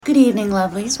Good evening,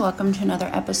 lovelies. Welcome to another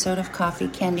episode of Coffee,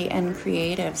 Candy, and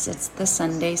Creatives. It's the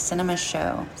Sunday Cinema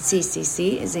Show.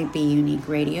 CCC is a Be Unique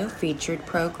Radio featured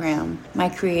program. My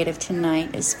creative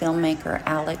tonight is filmmaker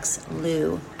Alex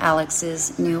Liu.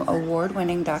 Alex's new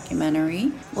award-winning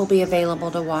documentary will be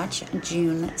available to watch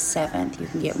June 7th. You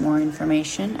can get more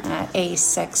information at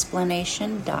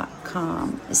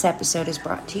Sexplanation.com. This episode is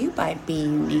brought to you by Be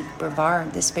Unique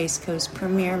Brevard, the Space Coast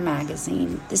premier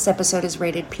magazine. This episode is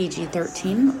rated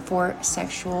PG-13 for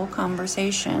sexual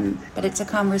conversation, but it's a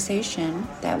conversation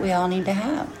that we all need to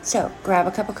have. So grab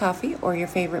a cup of coffee or your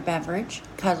favorite beverage,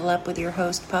 cuddle up with your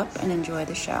host pup, and enjoy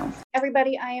the show.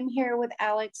 Everybody, I am here with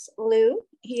Alex Liu.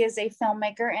 He is a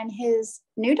filmmaker, and his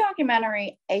new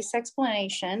documentary, A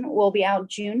Sexplanation, will be out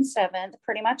June 7th,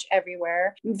 pretty much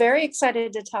everywhere. I'm very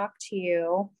excited to talk to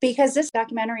you because this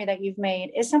documentary that you've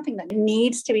made is something that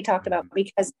needs to be talked about,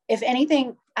 because if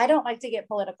anything, I don't like to get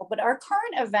political, but our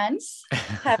current events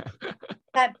have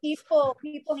that people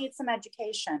need some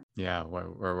education. Yeah,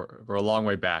 we're a long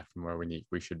way back from where we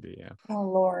should be. Yeah. Oh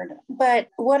Lord! But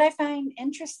what I find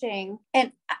interesting,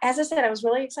 and as I said, I was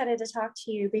really excited to talk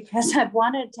to you because I've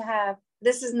wanted to have.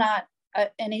 This is not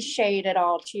any shade at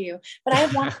all to you, but I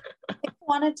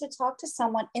wanted to talk to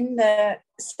someone in the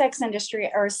sex industry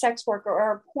or a sex worker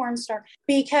or a porn star,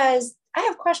 because I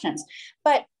have questions.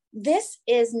 But this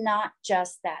is not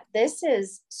just that. This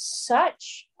is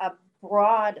such a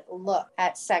broad look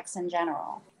at sex in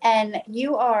general. And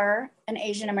you are an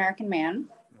Asian American man,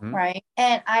 right?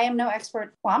 And I am no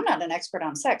expert. Well, I'm not an expert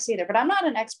on sex either, but I'm not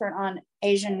an expert on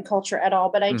Asian culture at all.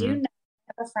 But I do know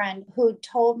a friend who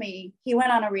told me he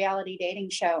went on a reality dating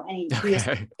show, and he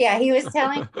was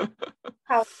telling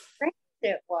how strange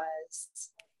it was,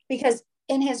 because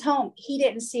in his home, he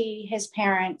didn't see his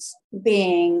parents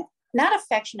being not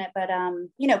affectionate, but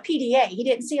PDA. He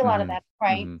didn't see a lot of that,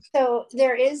 right? So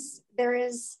there is,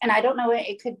 and I don't know,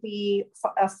 it could be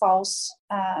a false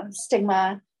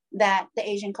stigma that the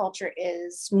Asian culture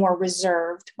is more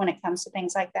reserved when it comes to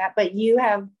things like that. But you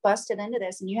have busted into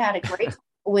this, and you had a great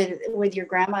with your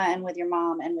grandma and with your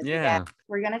mom and with your dad.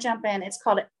 We're going to jump in. It's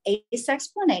called A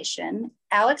Sexplanation.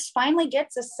 Alex finally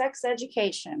gets a sex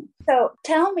education. So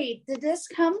tell me, did this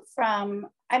come from,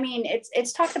 I mean,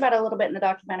 it's talked about a little bit in the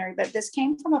documentary, but this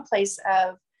came from a place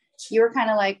of, you were kind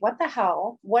of like, what the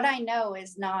hell? What I know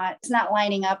is it's not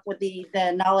lining up with the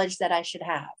knowledge that I should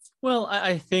have. Well,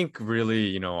 I think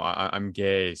really, I'm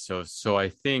gay. So I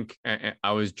think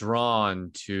I was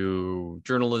drawn to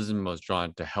journalism. I was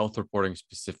drawn to health reporting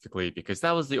specifically, because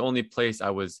that was the only place I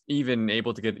was even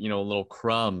able to get, little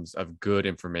crumbs of good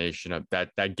information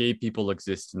that gay people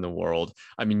exist in the world.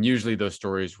 I mean, usually those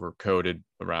stories were coded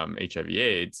around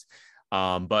HIV/AIDS.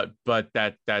 But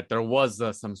that there was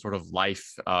some sort of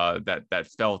life that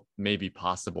felt maybe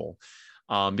possible,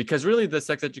 because really the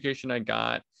sex education I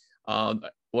got,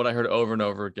 what I heard over and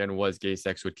over again was gay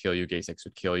sex would kill you. Gay sex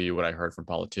would kill you. What I heard from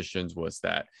politicians was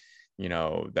that,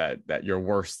 that you're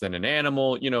worse than an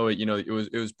animal. It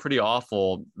was pretty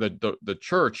awful. The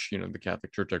church, the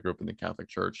Catholic Church, I grew up in the Catholic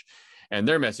Church, and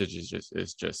their message is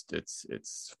just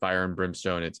it's fire and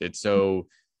brimstone. It's so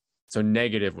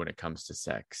negative when it comes to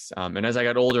sex. And as I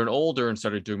got older and older and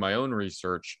started doing my own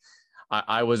research,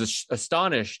 I was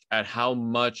astonished at how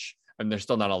much, and there's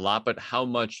still not a lot, but how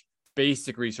much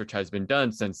basic research has been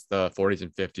done since the 40s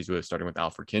and 50s, starting with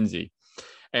Alfred Kinsey.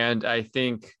 And I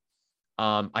think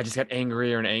I just got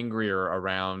angrier and angrier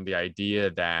around the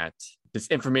idea that this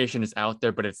information is out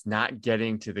there, but it's not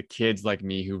getting to the kids like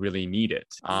me who really need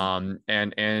it. And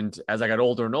as I got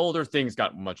older and older, things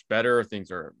got much better.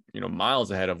 Things are,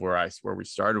 miles ahead of where we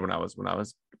started when I was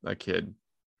a kid.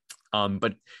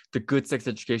 But the good sex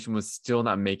education was still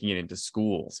not making it into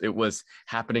schools. It was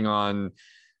happening on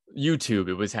YouTube.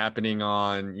 It was happening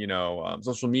on,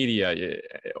 social media.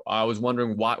 I was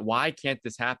wondering why can't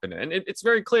this happen? And it's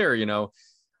very clear,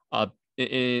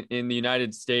 in the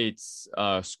United States,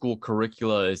 school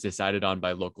curricula is decided on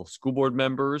by local school board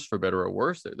members, for better or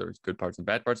worse. There's good parts and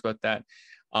bad parts about that.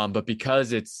 But because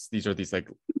these are like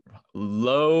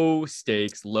low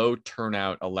stakes, low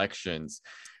turnout elections,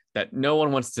 that no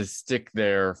one wants to stick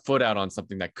their foot out on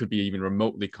something that could be even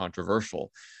remotely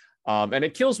controversial. And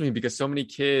it kills me, because so many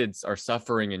kids are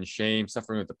suffering in shame,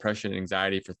 suffering with depression and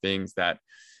anxiety for things that,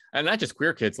 and not just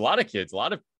queer kids, a lot of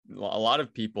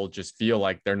people just feel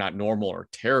like they're not normal, or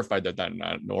terrified that they're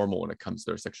not normal when it comes to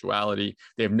their sexuality.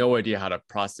 They have no idea how to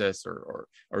process or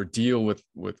deal with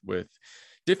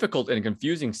difficult and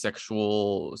confusing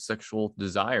sexual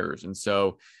desires. And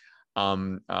so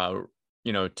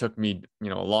took me, a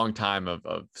long time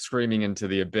of screaming into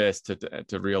the abyss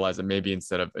to realize that maybe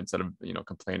instead of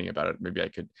complaining about it,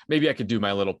 maybe I could do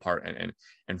my little part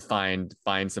and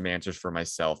find some answers for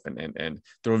myself. And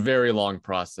through a very long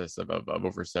process of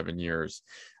over 7 years,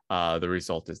 the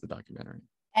result is the documentary.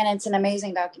 And it's an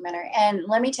amazing documentary. And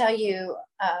let me tell you,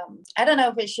 I don't know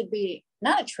if it should be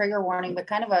not a trigger warning, but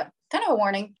kind of a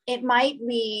warning. It might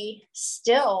be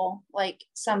still like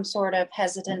some sort of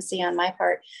hesitancy on my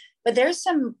part, but there's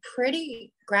some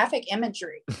pretty graphic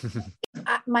imagery.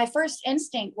 My first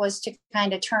instinct was to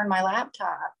kind of turn my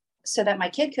laptop so that my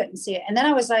kid couldn't see it. And then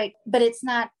I was like, but it's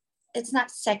not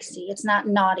sexy. It's not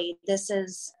naughty. This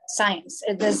is science.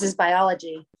 This is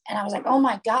biology. And I was like, oh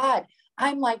my God,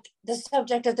 I'm like the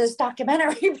subject of this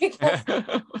documentary because to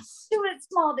a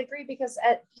small degree, because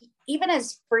even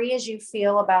as free as you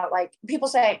feel about, like, people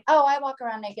say, oh, I walk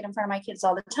around naked in front of my kids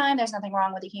all the time. There's nothing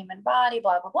wrong with the human body,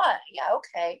 blah, blah, blah. Yeah,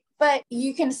 okay. But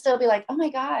you can still be like, oh my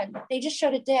God, they just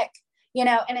showed a dick,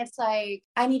 and it's like,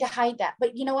 I need to hide that.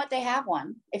 But you know what? They have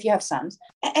one. If you have sons,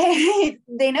 they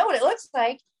know what it looks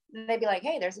like. They'd be like,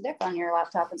 hey, there's a dick on your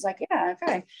laptop. It's like, yeah,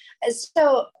 okay.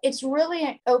 So it's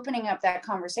really opening up that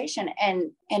conversation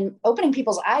and opening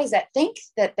people's eyes that think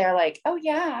that they're like, oh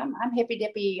yeah, I'm hippy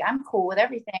dippy, I'm cool with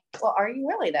everything. Well, are you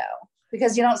really though?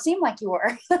 Because you don't seem like you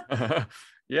were.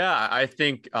 Yeah, I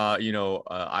think,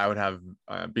 I would have,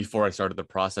 before I started the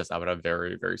process, I would have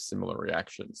very, very similar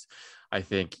reactions. I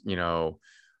think,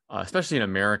 especially in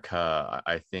America,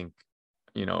 I think,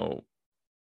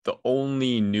 the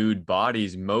only nude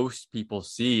bodies most people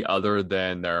see other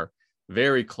than their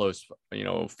very close,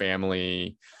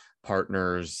 family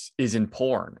partners is in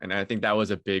porn. And I think that was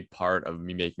a big part of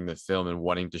me making the film and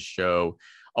wanting to show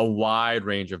a wide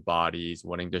range of bodies,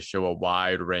 wanting to show a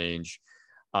wide range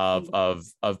of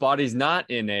bodies,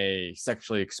 not in a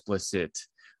sexually explicit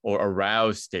or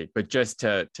aroused state, but just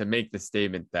to make the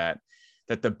statement that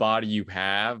the body you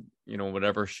have,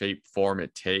 whatever shape, form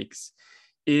it takes,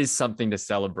 is something to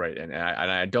celebrate. And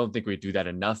I don't think we do that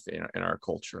enough in our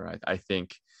culture. I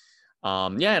think,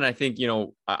 and I think,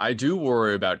 I do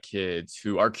worry about kids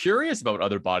who are curious about what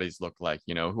other bodies look like,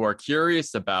 who are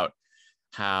curious about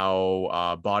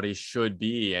how bodies should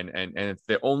be. And if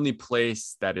the only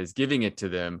place that is giving it to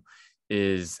them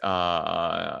is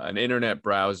an internet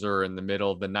browser in the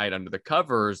middle of the night under the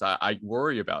covers, I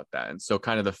worry about that. And so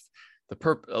kind of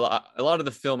a lot of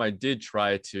the film, I did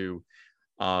try to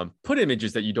put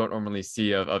images that you don't normally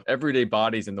see of everyday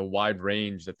bodies and the wide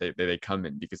range that they come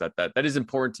in, because that is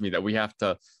important to me, that we have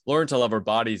to learn to love our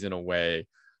bodies in a way,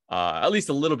 at least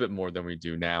a little bit more than we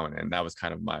do now. And that was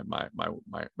kind of my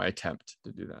attempt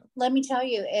to do that. Let me tell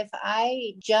you, if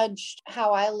I judged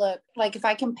how I look, like if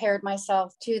I compared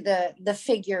myself to the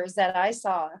figures that I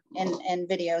saw in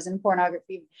videos and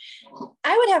pornography,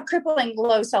 I would have crippling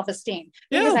low self-esteem.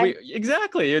 Yeah,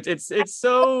 exactly. It's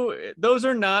so, those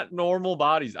are not normal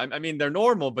bodies. I mean, they're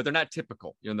normal, but they're not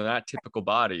typical. They're not typical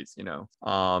bodies. And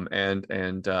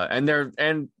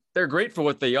they're great for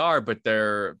what they are, but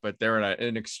they're at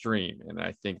an extreme, and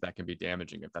I think that can be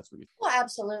damaging if that's what you. Well,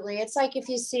 absolutely. It's like if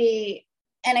you see,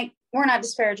 we're not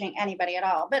disparaging anybody at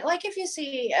all, but like if you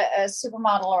see a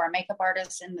supermodel or a makeup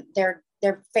artist and their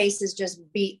face is just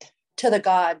beat to the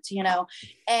gods,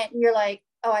 and you're like,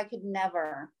 oh, I could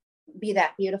never be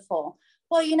that beautiful.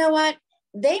 Well, you know what?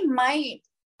 They might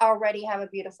already have a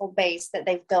beautiful base that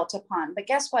they've built upon, but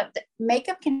guess what? The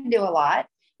makeup can do a lot.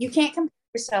 You can't compare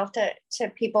yourself to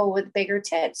people with bigger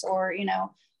tits or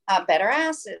better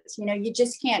asses. You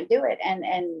just can't do it and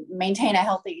maintain a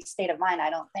healthy state of mind, I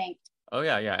don't think. Oh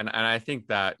yeah, and I think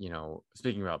that,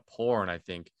 speaking about porn, I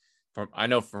think I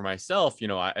know for myself,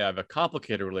 I have a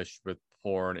complicated relationship with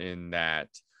porn in that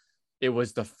it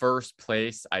was the first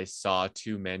place I saw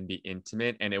two men be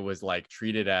intimate, and it was like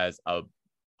treated as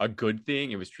a good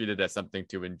thing. It was treated as something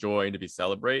to enjoy and to be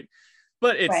celebrate.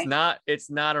 But it's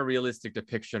not a realistic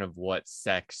depiction of what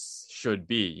sex should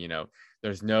be.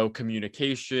 There's no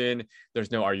communication.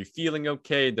 There's no, are you feeling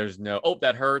okay? There's no, oh,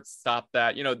 that hurts, stop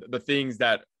that. The things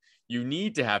that you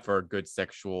need to have for a good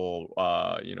sexual,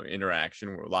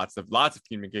 interaction, where lots of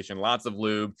communication, lots of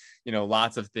lube,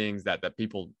 lots of things that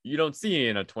people, you don't see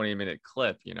in a 20-minute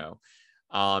clip,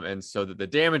 and so the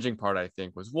damaging part, I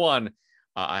think, was one,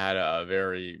 I had a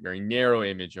very, very narrow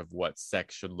image of what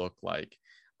sex should look like.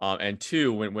 And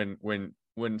two, when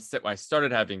I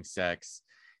started having sex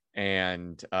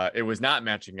and it was not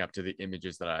matching up to the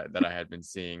images that I had been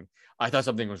seeing, I thought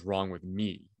something was wrong with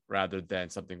me rather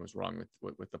than something was wrong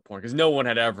with the porn, because no one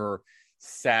had ever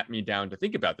sat me down to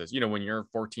think about this. When you're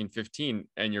 14, 15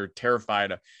 and you're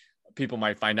terrified people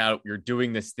might find out you're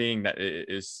doing this thing that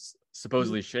is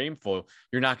supposedly shameful,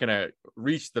 you're not going to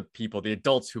reach the people, the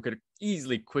adults who could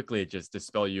easily, quickly just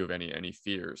dispel you of any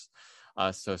fears.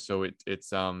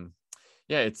 It's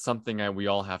yeah, it's something that we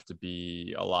all have to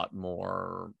be a lot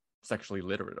more sexually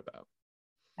literate about.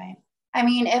 Right. I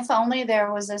mean, if only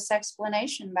there was a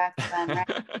Sexplanation back then,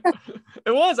 right?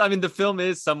 It was. I mean, the film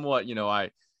is somewhat,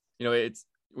 it's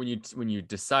when you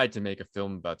decide to make a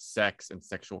film about sex and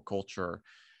sexual culture,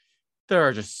 there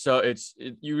are just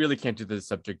you really can't do the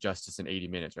subject justice in 80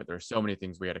 minutes, right? There are so many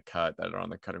things we had to cut that are on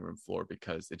the cutting room floor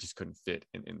because it just couldn't fit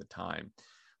in the time.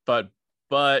 But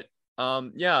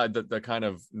yeah, the kind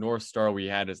of North Star we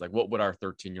had is like, what would our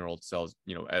 13-year-old selves,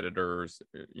 editors,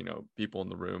 people in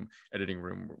the room, editing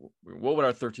room, what would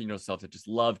our 13-year-old selves just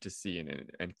love to see?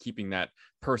 And keeping that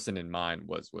person in mind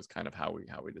was kind of how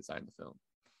we designed the film.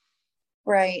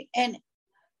 Right. And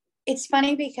it's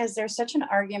funny because there's such an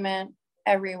argument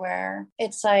everywhere.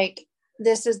 It's like,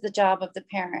 this is the job of the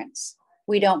parents.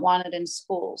 We don't want it in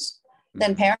schools.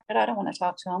 Then parent, I don't want to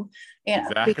talk to them.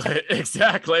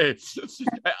 Exactly.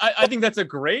 I think that's a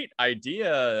great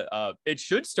idea. It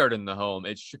should start in the home.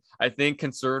 I think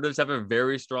conservatives have a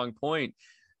very strong point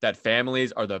that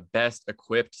families are the best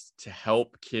equipped to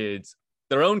help kids,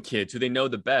 their own kids, who they know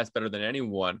the best, better than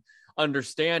anyone,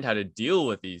 understand how to deal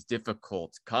with these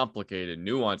difficult, complicated,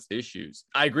 nuanced issues.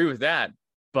 I agree with that.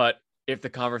 But if the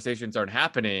conversations aren't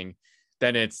happening,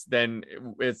 then it's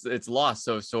lost.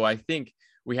 So I think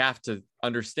we have to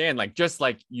understand, like, just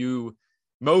like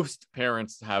most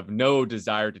parents have no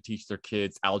desire to teach their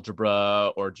kids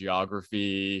algebra or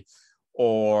geography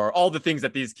or all the things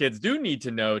that these kids do need to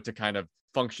know to kind of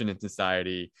function in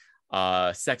society.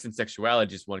 Sex and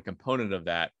sexuality is one component of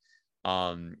that.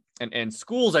 And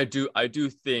schools, I do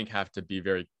think, have to be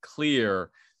very clear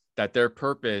that their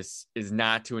purpose is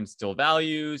not to instill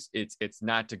values. It's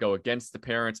not to go against the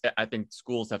parents. I think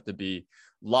schools have to be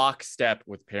lockstep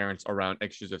with parents around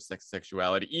issues of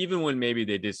sexuality, even when maybe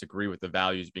they disagree with the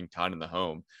values being taught in the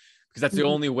home, because that's the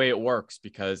only way it works.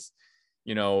 Because,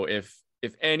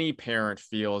 if any parent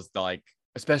feels like,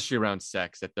 especially around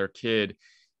sex, that their kid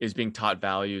is being taught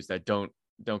values that don't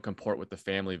comport with the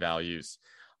family values,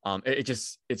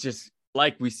 it's just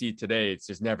like we see today, it's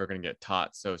just never going to get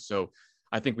taught. So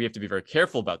I think we have to be very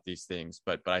careful about these things,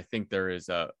 but I think there is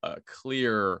a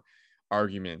clear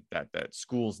argument that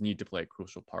schools need to play a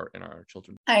crucial part in our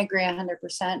children. I agree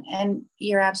 100%. And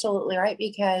you're absolutely right,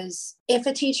 because if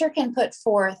a teacher can put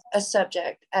forth a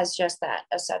subject as just that,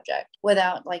 a subject,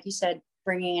 without, like you said,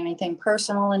 bringing anything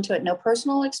personal into it, no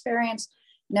personal experience,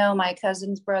 no, my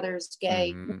cousin's brother's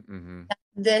gay,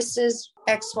 this is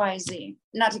XYZ.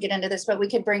 Not to get into this, but we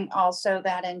could bring also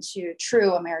that into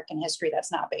true American history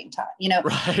that's not being taught,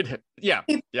 Right. Yeah.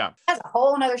 That's a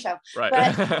whole nother show. Right.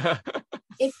 But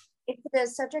if the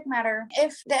subject matter,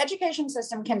 if the education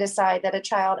system can decide that a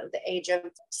child of the age of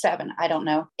 7, I don't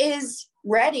know, is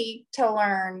ready to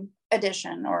learn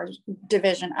addition or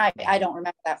division, I don't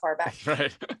remember that far back.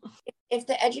 Right. If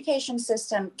the education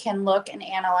system can look and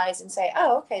analyze and say,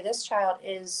 oh, okay, this child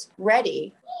is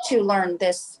ready to learn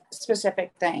this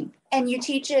specific thing, and you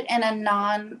teach it in a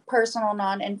non-personal,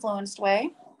 non-influenced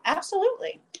way,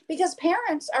 absolutely. Because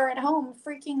parents are at home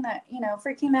freaking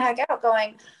the heck out,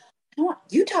 going, I don't want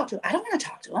you talk to him. I don't want to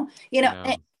talk to him.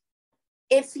 Yeah.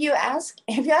 If you ask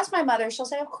my mother, she'll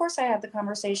say, of course I had the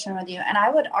conversation with you. And I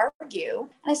would argue.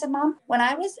 And I said, Mom, when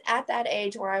I was at that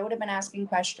age where I would have been asking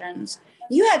questions,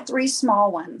 you had 3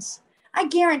 small ones. I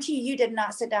guarantee you did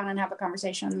not sit down and have a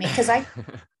conversation with me, because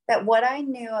that what I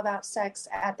knew about sex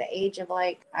at the age of,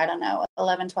 like, I don't know,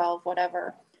 11, 12,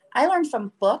 whatever, I learned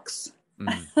from books.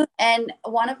 And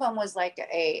one of them was like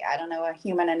a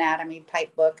human anatomy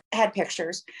type book, had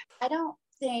pictures. I don't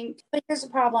think, but here's the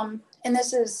problem. And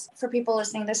this is for people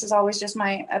listening, this is always just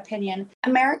my opinion.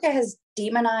 America has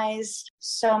demonized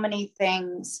so many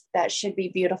things that should be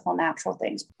beautiful, natural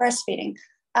things. Breastfeeding,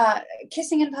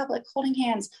 kissing in public, holding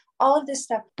hands, all of this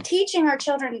stuff, teaching our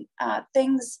children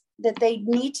things that they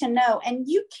need to know. And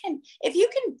if you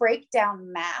can break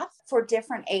down math for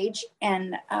different age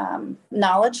and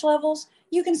knowledge levels,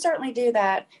 you can certainly do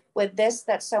that with this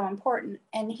that's so important.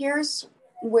 And here's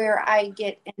where I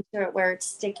get into it, where it's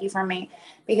sticky for me,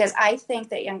 because I think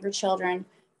that younger children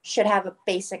should have a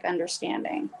basic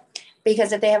understanding.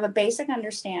 Because if they have a basic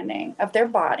understanding of their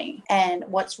body and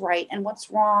what's right and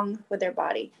what's wrong with their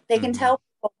body, they can tell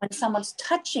when someone's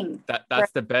touching.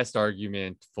 That's the best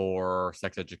argument for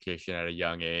sex education at a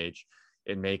young age.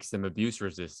 It makes them abuse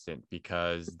resistant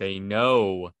because they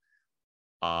know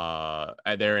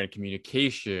they're in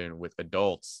communication with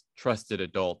adults, trusted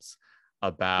adults,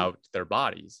 about their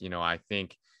bodies. I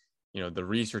think the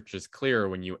research is clear.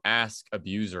 When you ask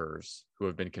abusers who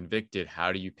have been convicted,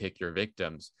 how do you pick your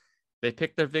victims? They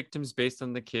pick their victims based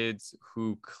on the kids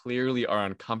who clearly are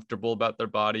uncomfortable about their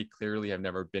body, clearly have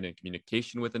never been in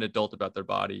communication with an adult about their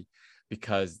body,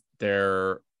 because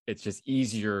it's just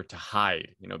easier to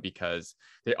hide, because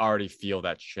they already feel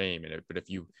that shame.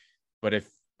 But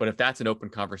if that's an open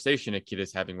conversation a kid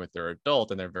is having with their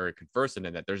adult, and they're very conversant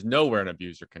in that, there's nowhere an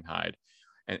abuser can hide.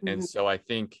 And so I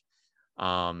think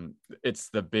it's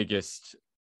the biggest,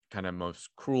 kind of most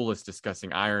cruelest,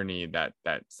 disgusting irony that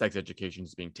sex education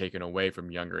is being taken away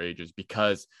from younger ages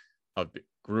because of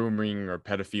grooming or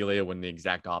pedophilia, when the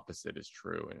exact opposite is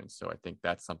true. And so I think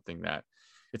that's something that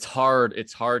it's hard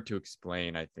to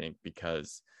explain, I think,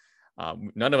 because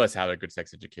none of us have a good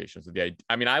sex education. So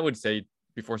I would say,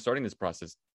 before starting this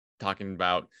process, talking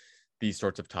about these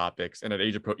sorts of topics and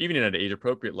even at an age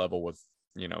appropriate level with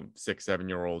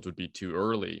 6-7-year-olds would be too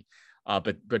early.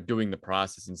 But doing the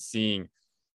process and seeing,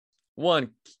 one,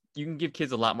 you can give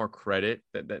kids a lot more credit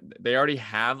that they already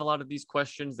have a lot of these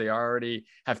questions. They already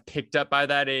have picked up by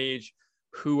that age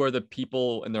who are the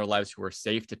people in their lives who are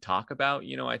safe to talk about.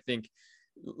 I think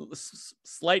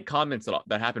slight comments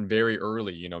that happen very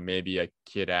early, maybe a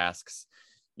kid asks,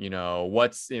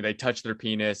 they touch their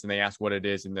penis and they ask what it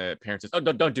is, and the parent says, oh,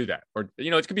 don't do that. Or,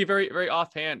 it could be very, very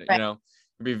offhand, right. It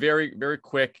could be very, very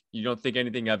quick. You don't think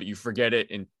anything of it. You forget it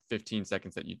in 15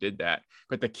 seconds that you did that.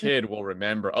 But the kid will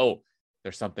remember, oh,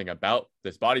 there's something about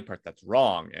this body part that's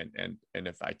wrong. And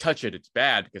if I touch it, it's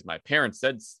bad because my parents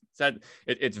said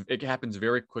it happens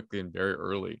very quickly and very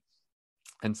early.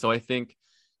 And so I think,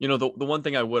 the one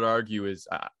thing I would argue is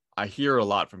I hear a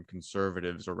lot from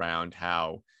conservatives around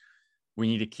how we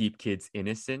need to keep kids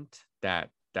innocent, that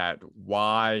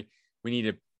why we need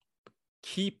to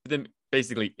keep them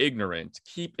basically ignorant,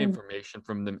 keep information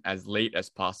from them as late as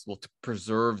possible to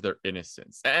preserve their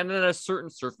innocence. And at a certain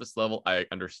surface level, I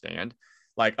understand.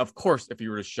 Like, of course, if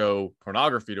you were to show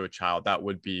pornography to a child, that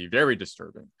would be very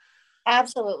disturbing.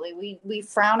 Absolutely. We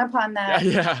frown upon that.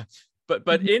 Yeah.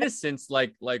 But innocence,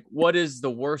 like what is the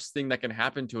worst thing that can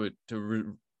happen to it,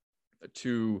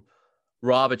 to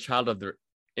rob a child of their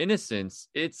innocence?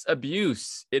 It's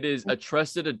abuse. It is a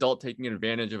trusted adult taking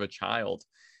advantage of a child.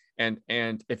 And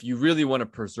if you really want to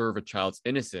preserve a child's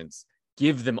innocence,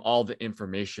 give them all the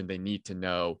information they need to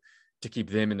know to keep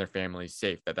them and their families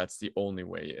safe. That's the only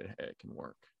way it can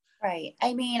work. Right.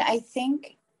 I mean, I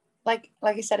think, like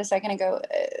I said a second ago,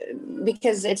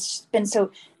 because it's been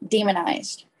so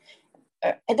demonized.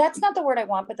 That's not the word I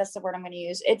want, but that's the word I'm going to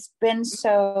use. It's been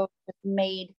so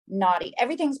made naughty.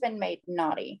 Everything's been made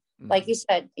naughty. Like you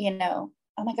said, oh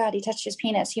my God, he touched his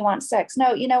penis. He wants sex.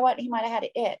 No, you know what? He might have had an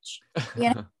itch.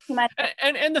 He might.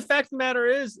 And the fact of the matter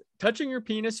is, touching your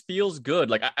penis feels good.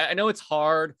 Like, I know it's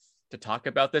hard to talk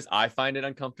about this. I find it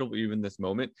uncomfortable even this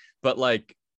moment, but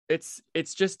like, it's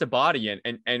just a body.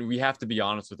 And we have to be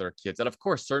honest with our kids that, of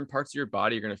course, certain parts of your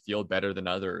body are going to feel better than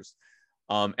others.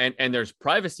 And there's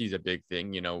privacy is a big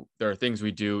thing. There are things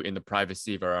we do in the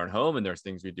privacy of our own home, and there's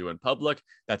things we do in public.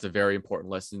 That's a very important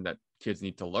lesson that kids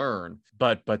need to learn.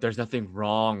 But there's nothing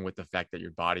wrong with the fact that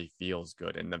your body feels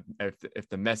good. And if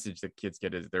the message that kids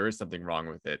get is there is something wrong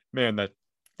with it, man, that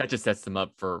just sets them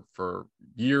up for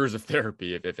years of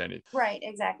therapy, if any. Right,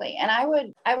 exactly. And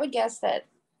I would guess that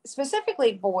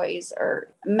specifically boys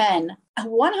or men,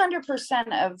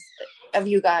 100% of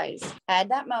you guys had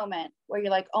that moment where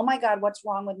you're like, oh my God, what's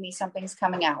wrong with me? Something's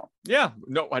coming out. Yeah.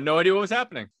 No, I had no idea what was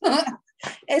happening.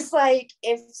 It's like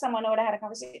if someone would have had a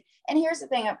conversation. And here's the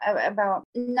thing about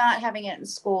not having it in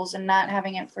schools and not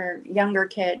having it for younger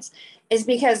kids is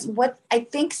because what I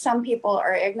think some people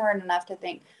are ignorant enough to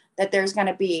think that there's going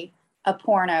to be a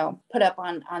porno put up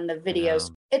on the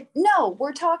videos. Yeah. No,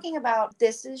 we're talking about,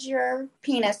 this is your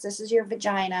penis, this is your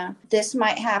vagina. This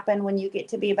might happen when you get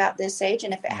to be about this age.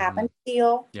 And if it happens to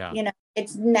you,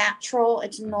 it's natural,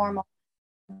 it's normal.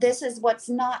 This is what's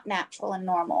not natural and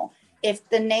normal. If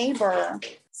the neighbor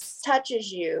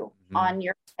touches you on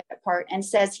your private part and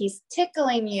says he's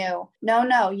tickling you,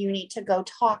 no, you need to go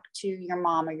talk to your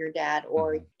mom or your dad.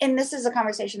 And this is a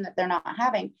conversation that they're not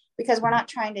having, because we're not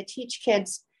trying to teach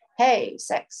kids, hey,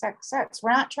 sex.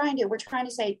 We're trying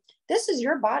to say, this is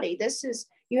your body.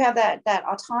 You have that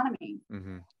autonomy.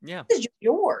 Yeah. This is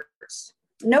yours.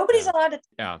 Nobody's allowed to.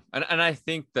 Yeah. And I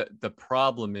think that the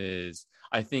problem is,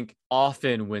 I think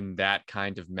often when that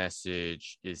kind of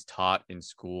message is taught in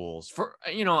schools,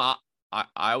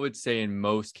 I would say in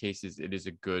most cases, it is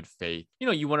a good faith.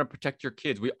 You want to protect your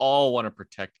kids. We all want to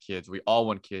protect kids. We all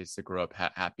want kids to grow up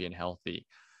happy and healthy.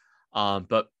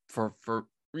 But for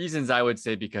reasons, I would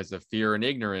say because of fear and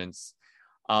ignorance,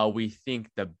 we think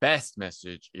the best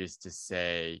message is to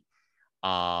say,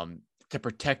 to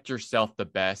protect yourself the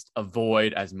best,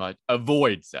 avoid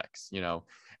sex,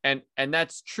 and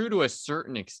that's true to a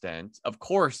certain extent. Of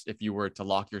course, if you were to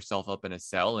lock yourself up in a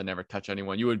cell and never touch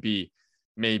anyone, you would be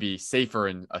maybe safer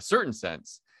in a certain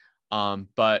sense.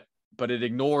 But it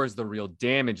ignores the real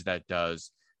damage that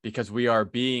does, because we are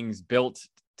beings built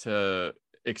to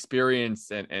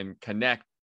experience and connect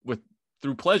with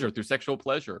through pleasure, through sexual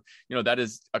pleasure. That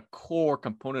is a core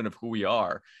component of who we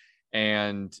are.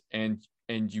 And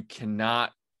you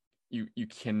cannot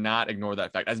ignore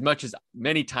that fact. As much as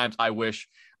many times I wish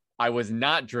I was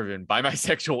not driven by my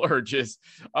sexual urges,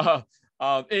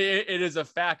 it is a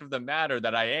fact of the matter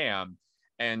that I am.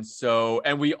 And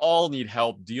we all need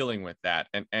help dealing with that,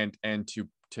 and to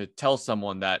tell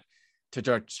someone that to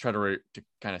try to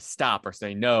kind of stop or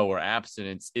say no, or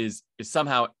abstinence is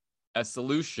somehow a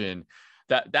solution,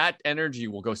 that energy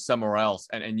will go somewhere else,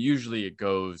 and usually it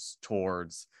goes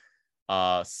towards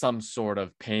some sort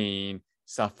of pain,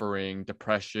 suffering,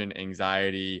 depression,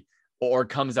 anxiety, or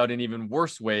comes out in even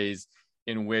worse ways,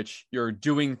 in which you're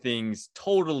doing things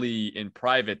totally in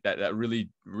private that really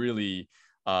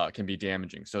can be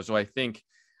damaging. So I think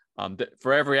that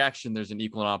for every action there's an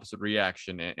equal and opposite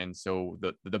reaction, and so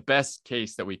the best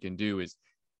case that we can do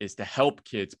is to help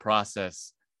kids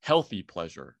process healthy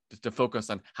pleasure, just to focus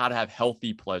on how to have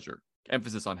healthy pleasure,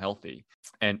 emphasis on healthy,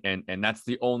 and that's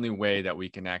the only way that we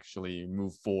can actually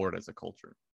move forward as a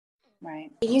culture.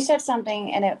 Right. You said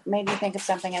something and it made me think of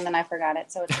something, and then I forgot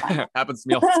it. So it's fine. Happens to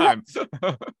me all the time.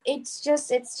 It's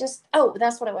just, oh,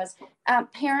 that's what it was.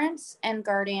 Parents and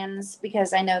guardians,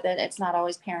 because I know that it's not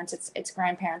always parents, it's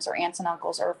grandparents or aunts and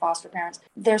uncles or foster parents.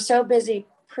 They're so busy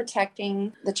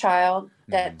protecting the child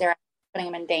that they're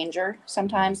putting them in danger.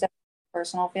 Sometimes that's a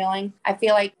personal feeling. I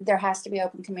feel like there has to be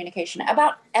open communication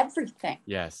about everything.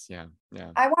 Yes. Yeah.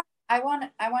 I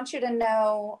want you to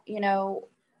know,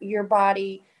 your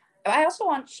body. I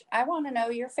want to know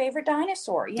your favorite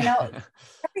dinosaur, everything.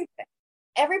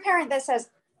 Every parent that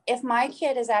says, if my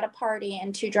kid is at a party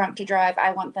and too drunk to drive, I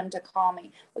want them to call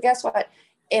me. Well, guess what?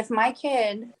 If my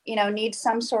kid, needs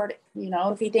some sort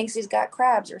of, if he thinks he's got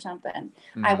crabs or something,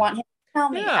 I want him to tell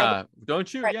me. Yeah.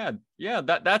 Don't you? Right. Yeah.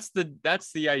 That's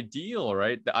the ideal,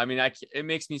 right? I mean, it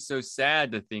makes me so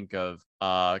sad to think of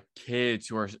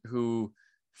kids who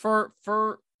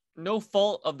for no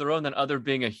fault of their own other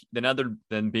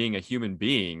than being a human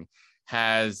being,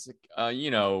 has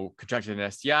contracted an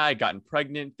STI, gotten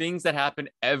pregnant, things that happen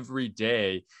every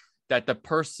day, that the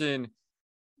person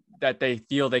that they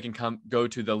feel they can go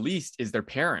to the least is their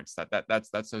parents.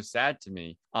 That's so sad to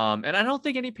me. And I don't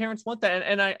think any parents want that.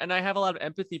 And I have a lot of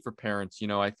empathy for parents.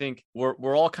 I think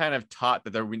we're all kind of taught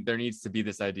that there needs to be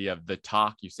this idea of the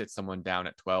talk. You sit someone down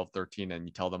at 12, 13, and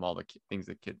you tell them all the things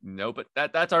the kid know, but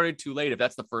that's already too late. If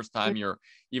that's the first time you're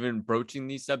even broaching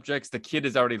these subjects, the kid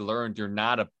has already learned you're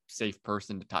not a safe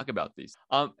person to talk about these.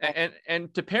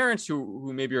 And to parents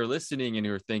who maybe are listening and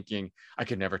who are thinking, I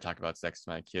could never talk about sex to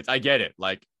my kids. I get it.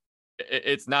 Like,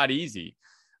 it's not easy.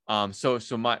 So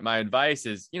my advice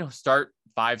is, start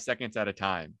 5 seconds at a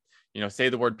time. Say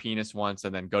the word penis once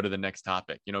and then go to the next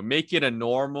topic. Make it a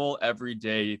normal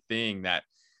everyday thing that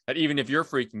even if you're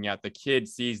freaking out, the kid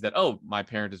sees that, oh, my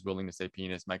parent is willing to say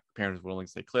penis. My parent is willing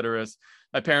to say clitoris.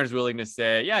 My parent is willing to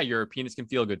say, yeah, your penis can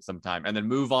feel good sometime, and then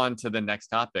move on to the next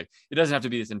topic. It doesn't have to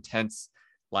be this intense,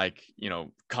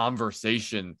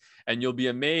 conversation. And you'll be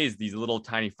amazed, these little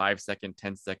tiny 5-second,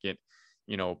 10-second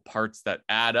parts that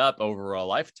add up over a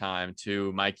lifetime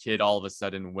to my kid all of a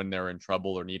sudden, when they're in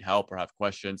trouble or need help or have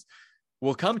questions,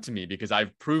 will come to me because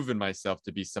I've proven myself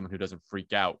to be someone who doesn't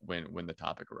freak out when the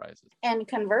topic arises. And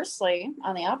conversely,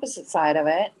 on the opposite side of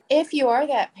it, if you are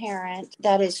that parent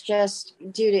that is just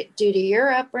due to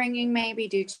your upbringing, maybe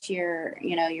due to your,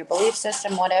 your belief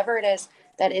system, whatever it is,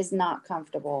 that is not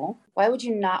comfortable, why would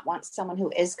you not want someone who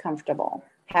is comfortable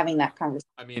having that conversation?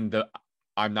 I mean,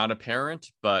 I'm not a parent,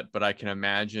 but I can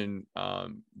imagine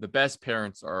the best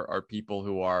parents are people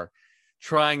who are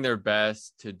trying their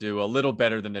best to do a little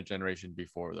better than the generation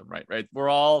before them, right?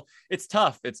 It's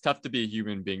tough. It's tough to be a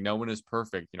human being. No one is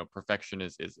perfect. Perfection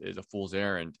is a fool's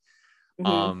errand.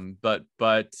 Mm-hmm.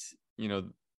 But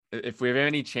if we have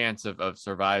any chance of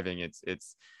surviving,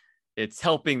 it's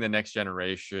helping the next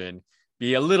generation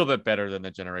be a little bit better than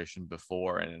the generation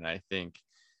before. And I think,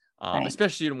 Right.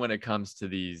 especially when it comes to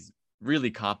these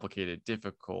really complicated,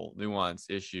 difficult, nuanced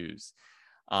issues,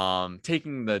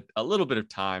 taking a little bit of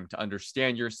time to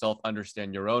understand yourself,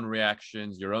 understand your own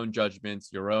reactions, your own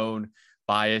judgments, your own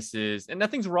biases, and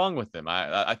nothing's wrong with them.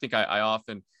 I think I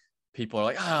often, people are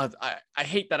like, I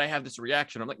hate that I have this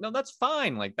reaction. I'm like, no, that's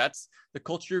fine. Like, that's the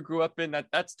culture you grew up in.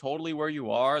 That's totally where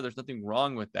you are. There's nothing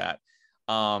wrong with that.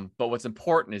 But what's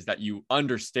important is that you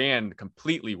understand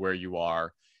completely where you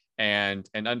are, and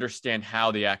understand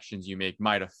how the actions you make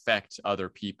might affect other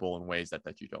people in ways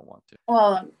that you don't want to.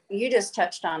 Well, you just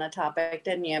touched on a topic,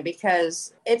 didn't you?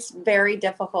 Because it's very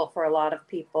difficult for a lot of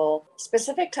people,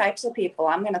 specific types of people,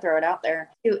 I'm going to throw it out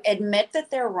there, to admit that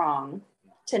they're wrong,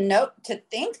 to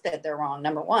think that they're wrong,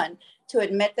 number one, to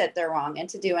admit that they're wrong, and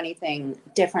to do anything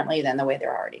differently than the way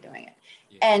they're already doing it.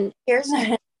 Yeah. And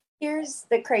here's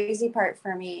the crazy part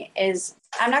for me is,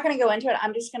 I'm not going to go into it.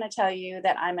 I'm just going to tell you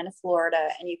that I'm in Florida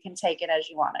and you can take it as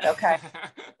you want it. Okay.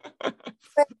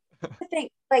 But I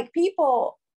think, like,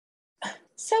 people,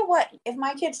 so what if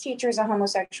my kid's teacher is a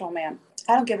homosexual man?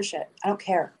 I don't give a shit. I don't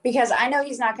care, because I know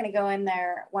he's not going to go in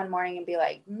there one morning and be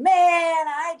like, man,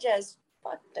 I just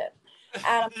fucked it.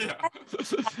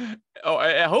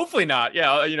 Hopefully not.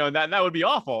 Yeah. That would be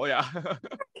awful. Yeah.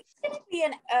 It's going to be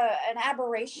an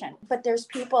aberration, but there's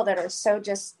people that are so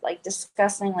just like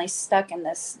disgustingly stuck in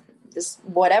this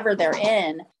whatever they're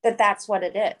in, that's what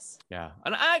it is. Yeah.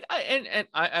 And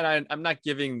I'm not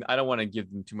giving, I don't want to give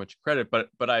them too much credit,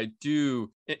 but I do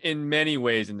in many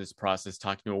ways in this process,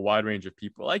 talking to a wide range of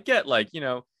people, I get, like,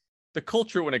 the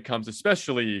culture when it comes,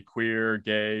 especially queer,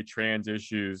 gay, trans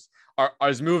issues,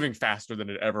 is moving faster than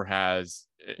it ever has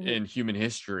in human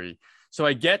history. So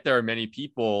I get there are many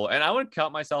people, and I would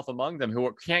count myself among them, who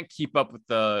can't keep up with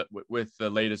the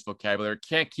latest vocabulary,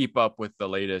 can't keep up with the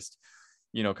latest,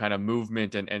 kind of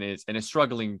movement, and is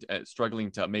struggling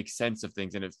to make sense of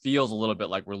things, and it feels a little bit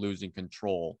like we're losing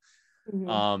control.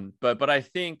 But I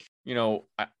think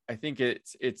I think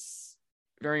it's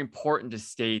very important to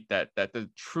state that the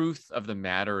truth of the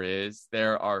matter is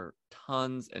there are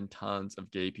tons and tons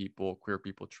of gay people, queer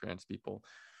people, trans people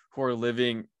who are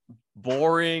living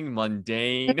boring,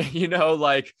 mundane,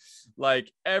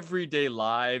 like everyday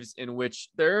lives in which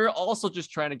they're also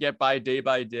just trying to get by day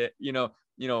by day,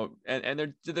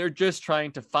 and they're just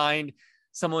trying to find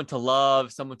someone to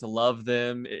love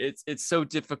them. It's so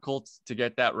difficult to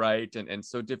get that right, and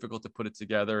so difficult to put it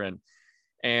together,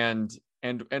 and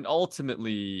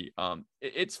ultimately,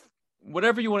 it's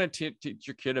whatever you want to teach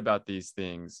your kid about these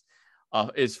things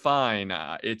is fine.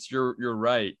 It's you're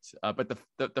right. But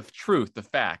the truth, the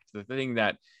fact, the thing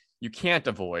that you can't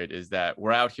avoid is that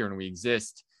we're out here and we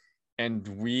exist in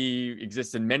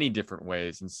many different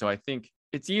ways. And so I think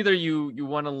it's either you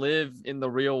want to live in the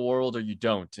real world or you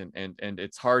don't. And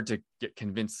it's hard to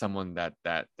convince someone that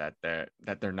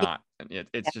they're not. And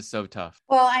it's just so tough.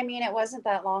 Well, I mean, it wasn't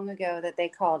that long ago that they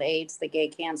called AIDS the gay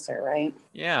cancer, right?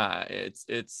 Yeah,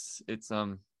 it's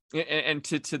and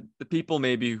to the people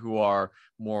maybe who are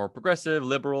more progressive,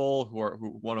 liberal,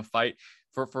 who want to fight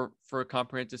for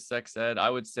comprehensive sex ed, I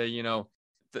would say,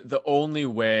 the only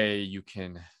way you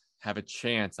can have a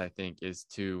chance, I think, is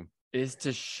to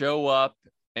show up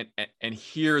and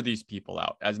hear these people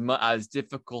out, as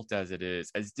difficult as it is,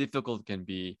 as difficult it can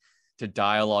be to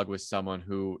dialogue with someone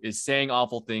who is saying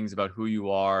awful things about who you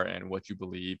are and what you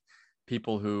believe.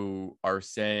 People who are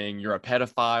saying you're a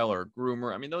pedophile or a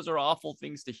groomer. I mean, those are awful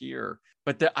things to hear.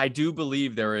 But I do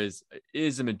believe there is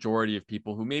a majority of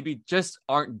people who maybe just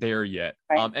aren't there yet,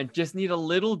 right. And just need a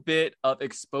little bit of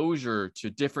exposure to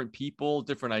different people,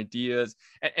 different ideas,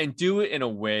 and do it in a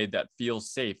way that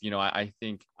feels safe. I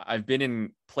think I've been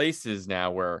in places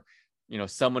now where,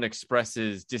 someone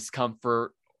expresses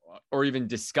discomfort or even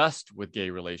disgust with gay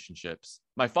relationships.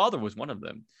 My father was one of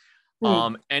them.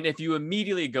 And if you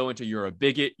immediately go into you're a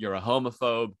bigot, you're a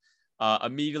homophobe,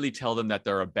 immediately tell them that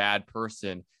they're a bad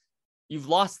person, you've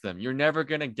lost them. You're never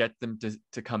going to get them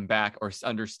to come back or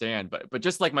understand. But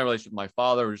just like my relationship with my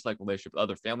father, or just like relationship with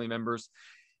other family members,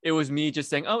 it was me just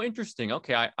saying, oh, interesting.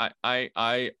 Okay.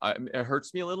 It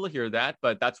hurts me a little to hear that,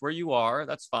 but that's where you are.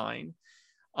 That's fine.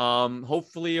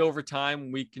 Hopefully over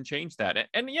time we can change that.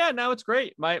 And yeah, now it's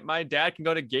great. My dad can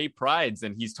go to gay prides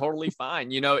and he's totally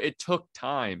fine. It took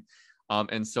time.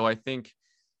 And so I think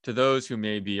to those who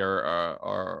maybe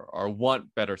are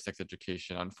want better sex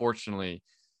education, unfortunately,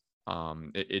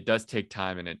 it does take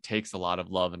time, and it takes a lot of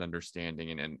love and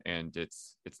understanding, and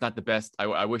it's not the best.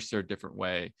 I wish there were a different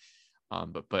way.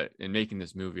 But in making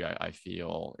this movie, I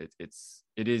feel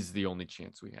it is the only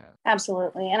chance we have.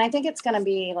 Absolutely. And I think it's going to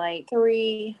be like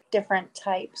 3 different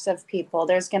types of people.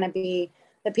 There's going to be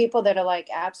the people that are like,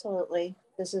 absolutely,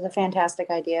 this is a fantastic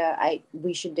idea.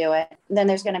 We should do it. And then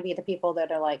there's going to be the people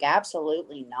that are like,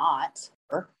 absolutely not.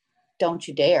 Or, don't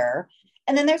you dare.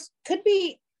 And then could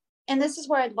be, and this is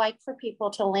where I'd like for people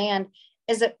to land,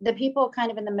 is that the people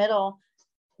kind of in the middle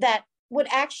that would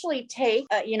actually take,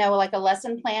 like a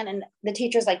lesson plan, and the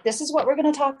teacher's like, this is what we're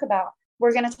going to talk about.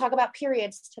 we're going to talk about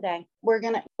periods today. We're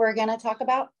going to talk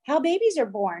about how babies are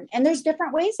born. And there's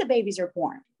different ways that babies are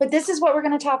born. But this is what we're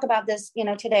going to talk about this,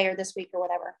 today or this week or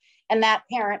whatever. And that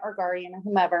parent or guardian or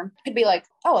whomever could be like,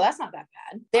 oh, well, that's not that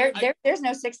bad. There's no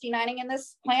 69ing in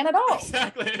this plan at all.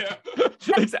 Exactly. Yeah.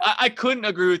 I couldn't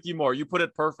agree with you more. You put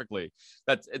it perfectly.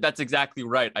 That's exactly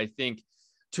right. I think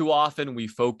too often we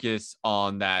focus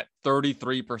on that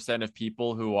 33% of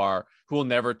people who will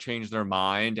never change their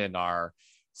mind and are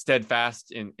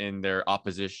steadfast in their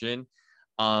opposition.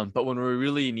 But when we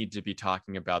really need to be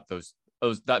talking about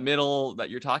that middle that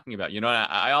you're talking about,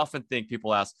 I often think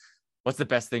people ask, what's the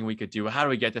best thing we could do? How do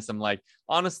we get this? I'm like,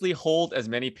 honestly, hold as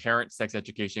many parent sex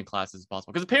education classes as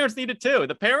possible, because the parents need it too.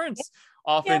 The parents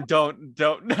often don't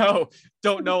know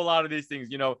a lot of these things.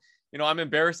 I'm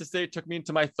embarrassed to say it took me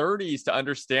into my 30s to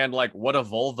understand like what a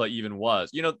vulva even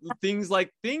was. Things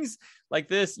like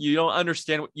this, you don't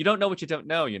understand. You don't know what you don't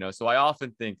know. So I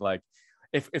often think like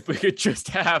if we could just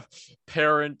have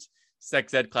parent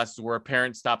sex ed classes where a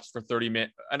parent stops for 30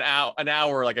 minutes, an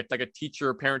hour, like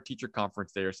a parent teacher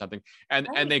conference day or something.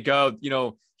 And they go,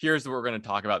 here's what we're going to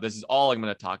talk about. This is all I'm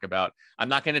going to talk about. I'm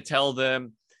not going to tell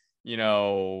them,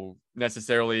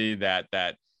 necessarily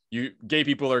that you gay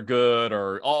people are good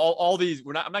or all these.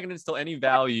 I'm not going to instill any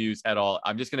values at all.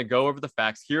 I'm just going to go over the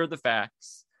facts. Here are the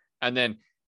facts. And then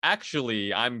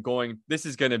actually this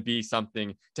is going to be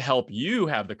something to help you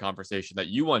have the conversation that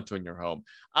you want to in your home.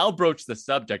 I'll broach the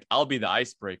subject. I'll be the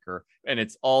icebreaker, and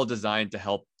it's all designed to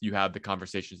help you have the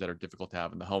conversations that are difficult to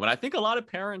have in the home. And I think a lot of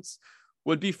parents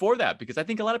would be for that, because I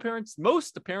think most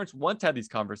of the parents want to have these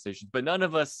conversations, but none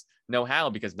of us know how,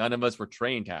 because none of us were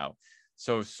trained how.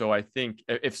 So I think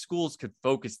if schools could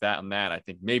focus on that, I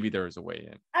think maybe there is a way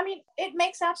in. I mean, it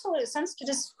makes absolute sense to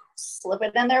just slip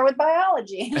it in there with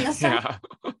biology. Yeah.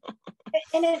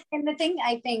 And the thing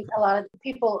I think a lot of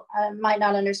people might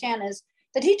not understand is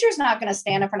the teacher's not going to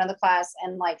stand in front of the class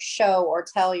and like show or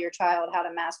tell your child how to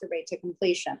masturbate to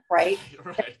completion, right?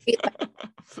 Right.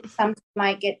 Some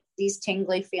might get these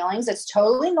tingly feelings. It's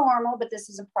totally normal, but this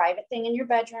is a private thing in your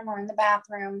bedroom or in the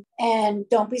bathroom. And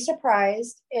don't be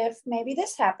surprised if maybe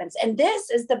this happens. And this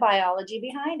is the biology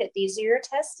behind it. These are your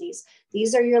testes.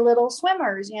 These are your little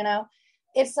swimmers,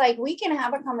 It's like we can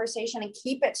have a conversation and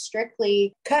keep it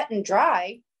strictly cut and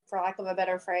dry, for lack of a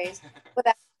better phrase,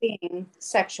 without being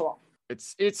sexual.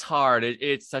 It's hard.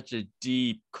 It's such a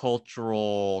deep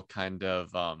cultural kind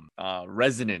of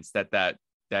resonance that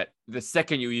the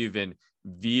second you even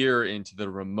veer into the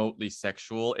remotely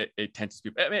sexual, it tends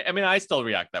to be. I mean, I still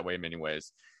react that way in many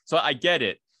ways, so I get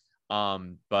it.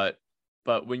 But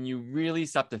when you really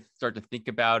start to think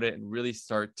about it and really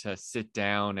start to sit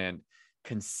down and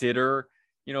consider,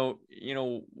 you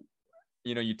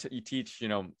teach,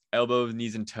 elbows,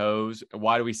 knees, and toes.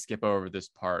 Why do we skip over this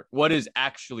part? What is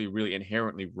actually really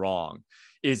inherently wrong?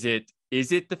 Is it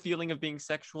the feeling of being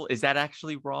sexual? Is that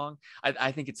actually wrong?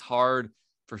 I think it's hard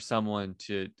for someone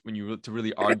to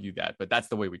really argue that, but that's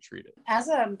the way we treat it. As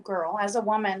a girl, as a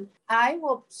woman, I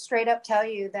will straight up tell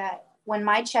you that when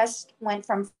my chest went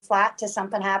from flat to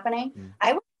something happening,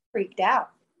 I was freaked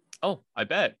out. Oh, I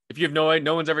bet. If you have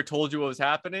no one's ever told you what was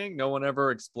happening, no one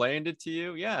ever explained it to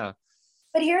you. Yeah.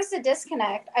 But here's the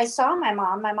disconnect. I saw my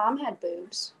mom. My mom had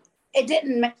boobs. It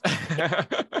didn't.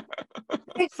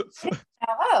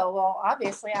 Oh, well,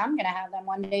 obviously I'm going to have them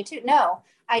one day too. No,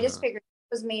 I just figured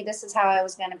it was me. This is how I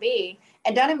was going to be.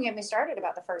 And don't even get me started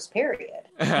about the first period.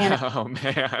 Oh,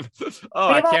 man. Oh,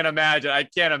 I can't imagine.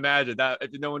 That.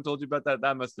 If no one told you about that,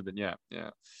 that must have been, yeah.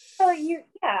 Well,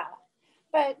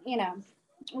 but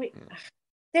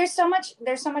there's so much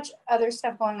other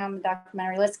stuff going on in the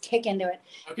documentary. Let's kick into it.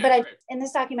 Okay, but in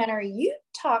this documentary,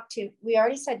 we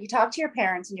already said you talked to your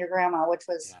parents and your grandma, which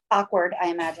was awkward, I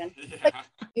imagine. Yeah. But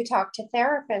you talked to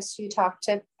therapists, you talked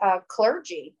to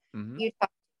clergy, you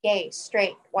talked to gay,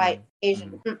 straight, white,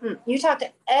 Asian. You talked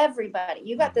to everybody.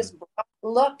 You got this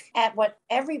look at what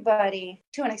everybody,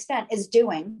 to an extent, is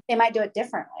doing. They might do it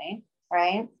differently,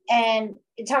 right? And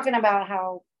talking about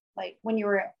how, like, when you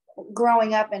were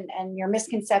growing up and your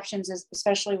misconceptions,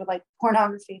 especially with like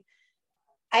pornography,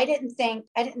 I didn't think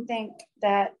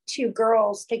that two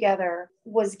girls together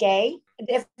was gay,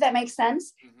 if that makes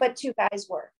sense, but two guys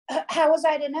were. How was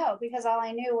I to know? Because all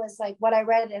I knew was like what I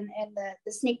read in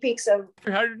the sneak peeks of.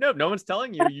 How do you know? No one's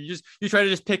telling you. You try to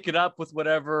just pick it up with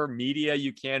whatever media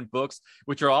you can, books,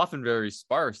 which are often very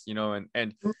sparse,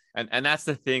 and that's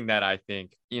the thing that I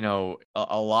think, a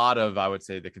lot of, I would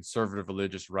say, the conservative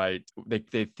religious right,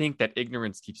 they think that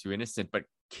ignorance keeps you innocent, but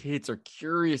kids are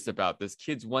curious about this.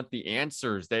 Kids want the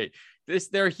answers.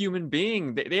 They're a human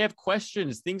being. They have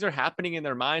questions. Things are happening in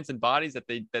their minds and bodies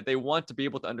that they want to be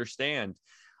able to understand.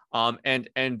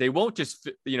 And they won't just,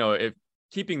 if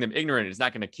keeping them ignorant is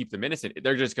not going to keep them innocent,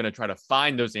 they're just going to try to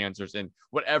find those answers in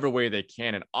whatever way they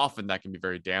can, and often that can be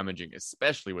very damaging,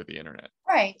 especially with the internet.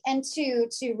 Right. And to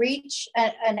reach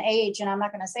an age, and I'm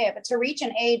not going to say it, but to reach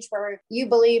an age where you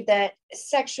believe that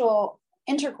sexual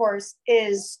intercourse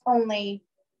is only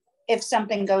if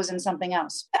something goes in something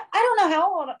else. I don't know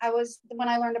how old I was when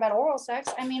I learned about oral sex.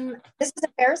 I mean, this is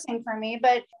embarrassing for me,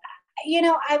 but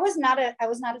I was not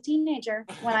a teenager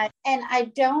and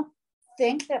I don't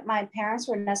think that my parents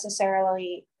were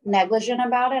necessarily negligent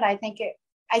about it. I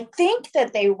think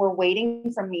that they were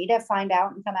waiting for me to find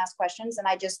out and come ask questions, and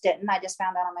I just didn't. I just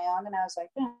found out on my own, and I was like,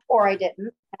 or I didn't.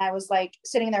 And I was like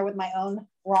sitting there with my own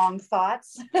wrong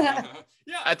thoughts. Yeah,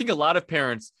 I think a lot of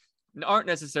parents aren't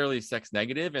necessarily sex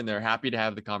negative, and they're happy to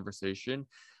have the conversation,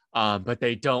 but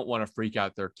they don't want to freak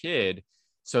out their kid,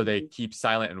 so they keep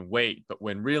silent and wait. But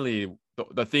when really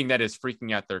the thing that is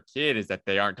freaking out their kid is that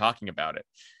they aren't talking about it.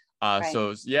 Right.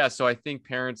 So I think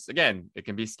parents, again, it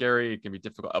can be scary, it can be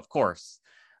difficult, of course.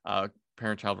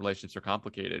 Parent-child relationships are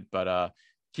complicated, but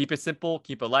keep it simple,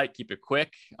 keep it light, keep it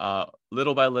quick,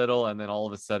 little by little, and then all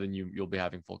of a sudden you'll be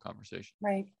having full conversation.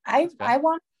 Right. I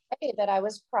want to say that I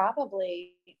was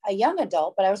probably a young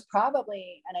adult, but I was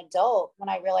probably an adult when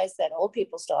I realized that old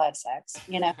people still have sex,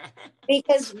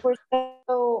 because we're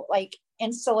so like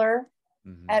insular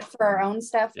for our own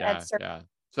stuff. Yeah.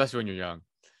 Especially when you're young.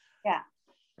 Yeah.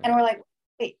 And we're like,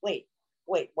 wait,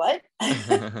 what?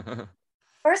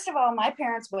 First of all, my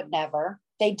parents would never.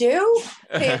 They do.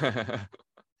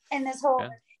 And this whole,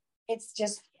 it's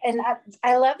just, and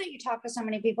I love that you talk to so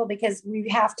many people, because we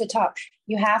have to talk.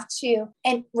 You have to,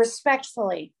 and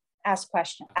respectfully ask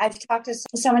questions. I've talked to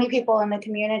so many people in the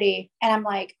community, and I'm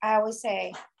like, I always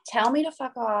say, tell me to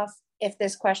fuck off if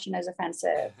this question is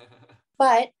offensive.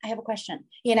 But I have a question,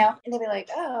 and they'll be like,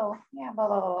 oh, yeah, blah,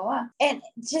 blah, blah, blah. And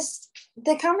just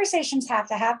the conversations have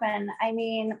to happen. I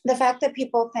mean, the fact that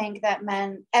people think that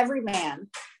every man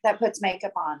that puts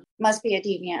makeup on must be a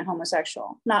deviant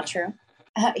homosexual. Not true.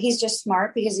 He's just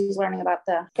smart because he's learning about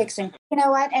the fixing. You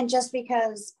know what? And just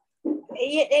because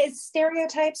it's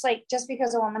stereotypes, like just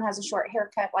because a woman has a short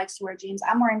haircut, likes to wear jeans.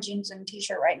 I'm wearing jeans and a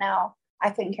t-shirt right now.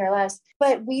 I couldn't care less.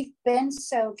 But we've been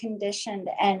so conditioned,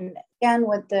 and again,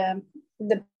 with the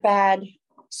bad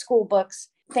school books,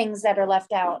 things that are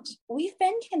left out, we've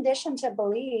been conditioned to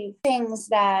believe things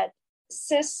that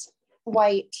cis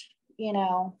white,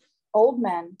 old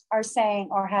men are saying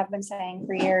or have been saying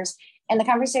for years. And the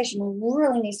conversation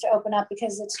really needs to open up,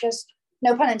 because it's just,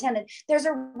 no pun intended, there's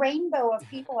a rainbow of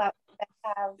people out there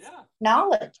that have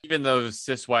knowledge. Even those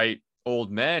cis white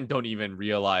old men don't even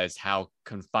realize how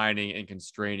confining and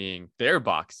constraining their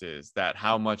box is, that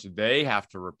how much they have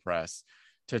to repress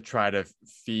to try to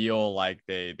feel like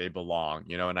they belong,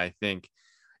 and I think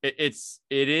it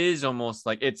is almost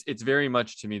like it's very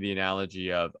much, to me, the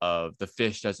analogy of the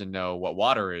fish doesn't know what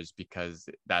water is, because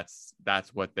that's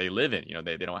what they live in.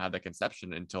 They don't have the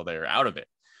conception until they're out of it.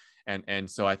 And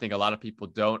so I think a lot of people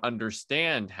don't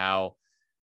understand how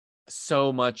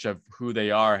so much of who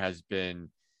they are has been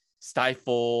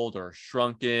stifled or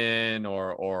shrunken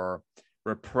or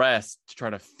repressed to try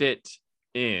to fit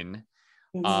in.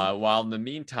 While in the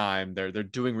meantime, they're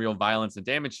doing real violence and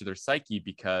damage to their psyche,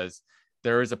 because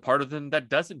there is a part of them that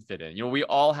doesn't fit in. We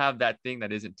all have that thing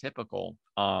that isn't typical,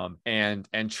 and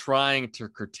trying to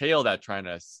curtail that, trying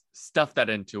to stuff that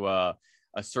into a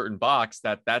certain box,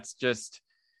 that's just,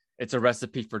 it's a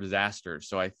recipe for disaster.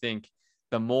 So I think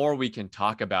the more we can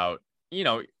talk about,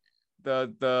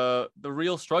 the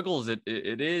real struggles it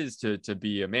is to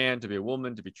be a man, to be a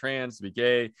woman, to be trans, to be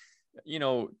gay,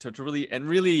 to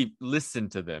really listen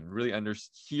to them, really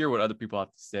hear what other people have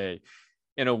to say.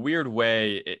 In a weird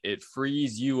way, it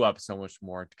frees you up so much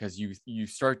more, because you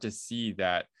start to see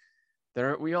that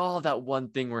we all have that one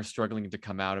thing we're struggling to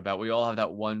come out about. We all have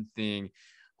that one thing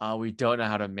we don't know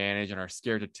how to manage and are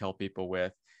scared to tell people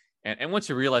with. And once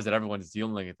you realize that everyone's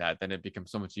dealing with that, then it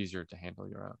becomes so much easier to handle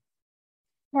your own.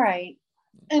 Right.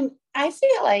 And I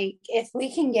feel like if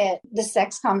we can get the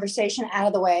sex conversation out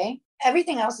of the way,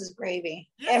 everything else is gravy.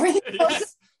 Yes, everything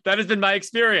else. That has been my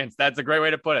experience. That's a great way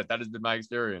to put it. That has been my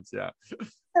experience. Yeah. So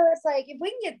it's like, if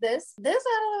we can get this out of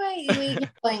the way, we can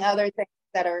playing other things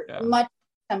that are much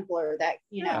simpler, that,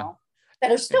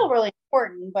 that are still really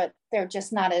important, but they're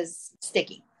just not as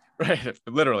sticky. Right.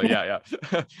 Literally. Yeah.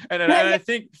 and I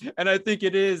think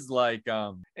it is like,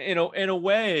 in a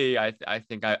way, I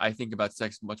think about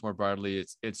sex much more broadly.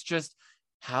 It's just,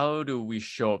 how do we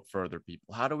show up for other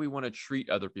people? How do we want to treat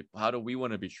other people? How do we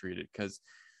want to be treated? Because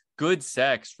good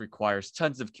sex requires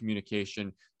tons of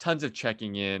communication, tons of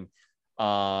checking in,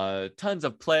 tons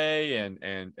of play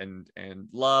and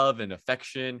love and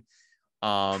affection.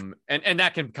 And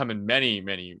that can come in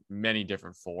many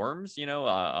different forms.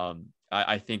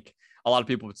 I think a lot of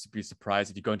people would be surprised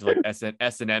if you go into like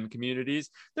S&M communities.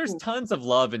 There's tons of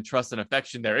love and trust and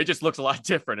affection there. It just looks a lot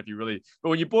different but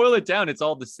when you boil it down, it's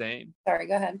all the same. Sorry,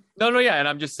 go ahead. No, yeah. And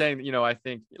I'm just saying, I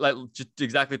think like just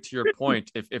exactly to your point,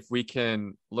 if we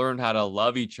can learn how to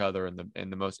love each other in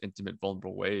the most intimate,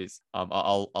 vulnerable ways, a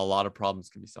lot of problems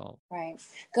can be solved. Right.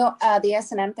 The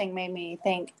S&M thing made me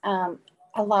think,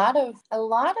 a lot of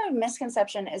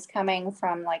misconception is coming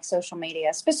from like social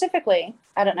media. Specifically,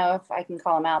 I don't know if I can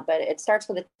call them out, but it starts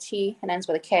with a T and ends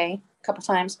with a K a couple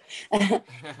times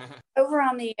over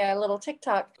on the little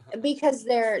TikTok, because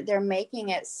they're making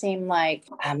it seem like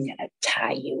I'm gonna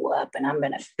tie you up and I'm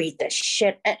gonna beat the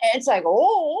shit. And it's like,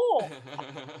 oh.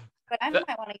 But I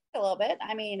might want to eat a little bit.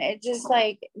 I mean, it just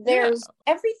like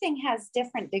everything has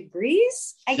different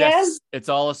degrees, I guess. It's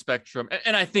all a spectrum.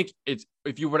 And I think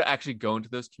if you were to actually go into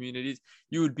those communities,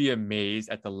 you would be amazed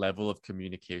at the level of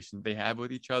communication they have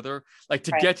with each other. Like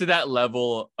to get to that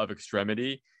level of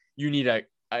extremity, you need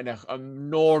an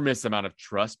enormous amount of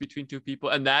trust between two people.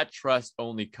 And that trust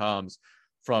only comes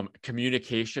from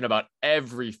communication about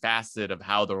every facet of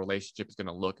how the relationship is going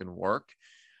to look and work.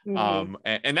 And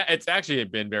it's actually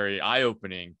been very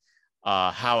eye-opening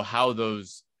how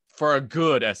those, for a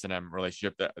good S&M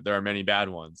relationship, there are many bad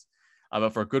ones,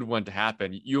 but for a good one to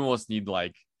happen, you almost need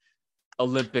like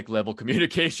Olympic level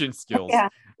communication skills.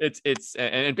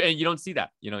 And you don't see that.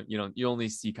 You only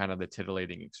see kind of the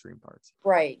tittillating extreme parts.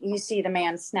 Right. You see the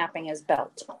man snapping his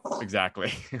belt.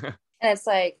 Exactly. And it's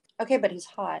like, okay, but he's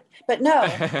hot. But no.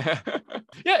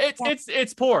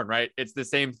 It's porn, right? It's the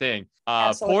same thing.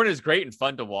 Porn is great and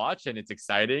fun to watch, and it's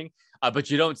exciting. But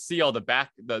you don't see all the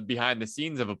behind the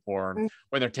scenes of a porn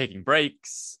when they're taking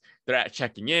breaks, they're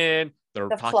checking in, they're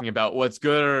talking about what's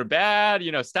good or bad.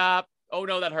 Stop. Oh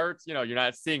no, that hurts. You're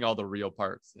not seeing all the real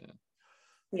parts.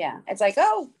 Yeah, it's like,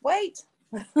 oh wait.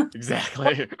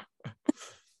 Exactly.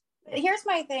 Here's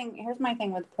my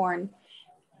thing with porn.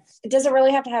 Does it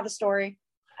really have to have a story?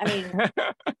 I mean,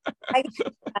 like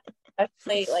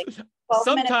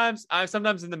sometimes I'm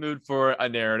sometimes in the mood for a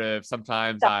narrative.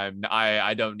 Sometimes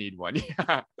I don't need one.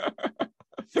 I'm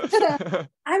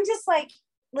just like,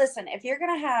 listen, if you're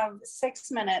gonna have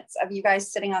 6 minutes of you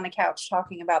guys sitting on the couch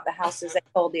talking about the houses I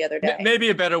told the other day, maybe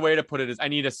a better way to put it is I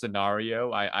need a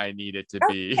scenario. I need it to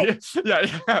be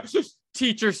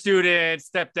teacher, student,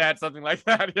 stepdad, something like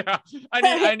that. Yeah,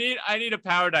 I need a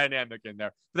power dynamic in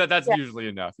there. That's usually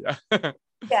enough. Yeah.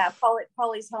 Yeah,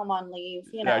 Polly's home on leave.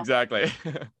 Yeah, exactly.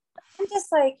 I'm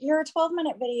just like, you're a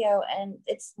 12-minute video and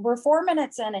we're 4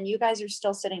 minutes in and you guys are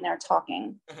still sitting there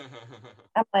talking.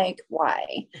 I'm like,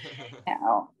 why?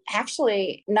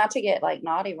 Actually, not to get like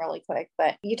naughty really quick,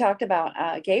 but you talked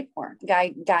about gay porn,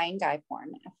 guy and guy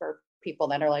porn. For people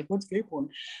that are like, what's gay porn?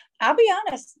 I'll be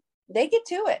honest, they get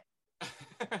to it.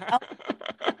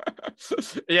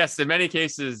 Yes, in many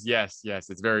cases, yes,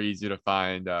 it's very easy to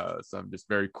find some just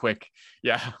very quick.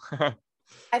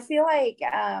 I feel like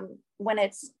when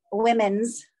it's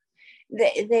women's,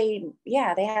 they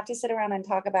have to sit around and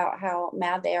talk about how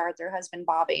mad they are at their husband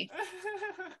Bobby.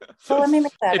 So let me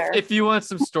make that. If you want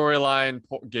some storyline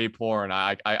gay porn,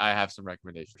 I have some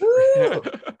recommendations.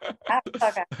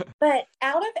 But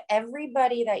out of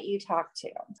everybody that you talk to,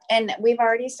 and we've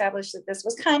already established that this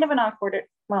was kind of an awkward,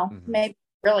 maybe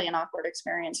really an awkward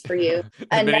experience for you.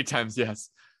 Many times, yes.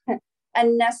 A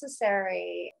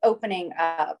necessary opening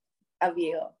up of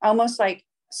you, almost like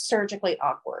surgically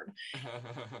awkward.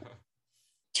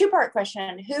 Two-part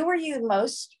question. Who were you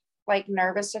most like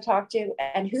nervous to talk to,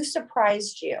 and who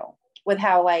surprised you with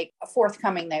how like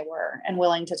forthcoming they were and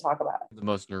willing to talk about it? The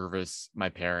most nervous, my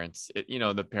parents.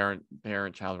 The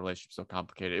parent-child relationship is so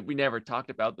complicated. We never talked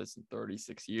about this in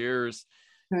 36 years.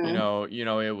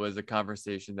 It was a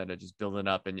conversation that had just building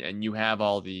up, and you have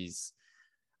all these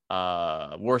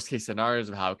worst case scenarios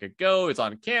of how it could go. It's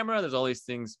on camera. There's all these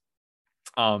things.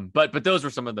 But those were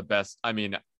some of the best. I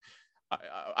mean,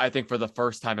 I think for the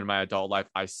first time in my adult life,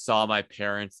 I saw my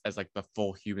parents as like the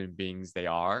full human beings they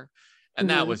are. And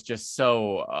that was just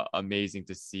so amazing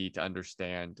to see, to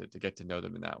understand, to get to know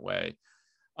them in that way.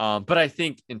 But I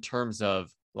think in terms of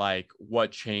like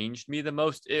what changed me the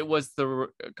most, it was the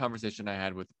conversation I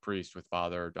had with the priest, with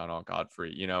Father Donald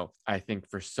Godfrey. I think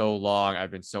for so long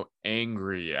I've been so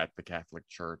angry at the Catholic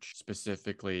Church,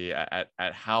 specifically at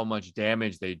how much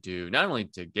damage they do, not only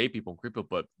to gay people and queer people,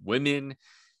 but women,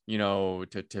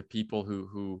 to people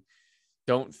who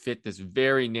don't fit this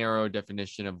very narrow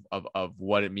definition of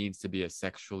what it means to be a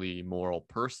sexually moral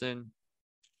person,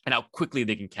 and how quickly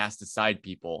they can cast aside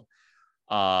people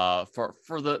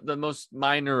for the most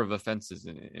minor of offenses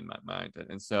in my mind.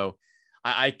 And so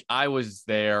I was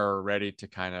there ready to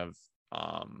kind of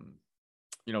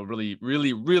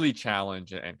really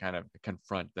challenge and kind of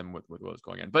confront them with what was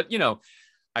going on. But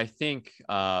I think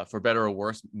for better or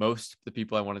worse, most of the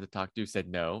people I wanted to talk to said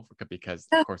no, because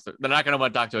of course they're not going to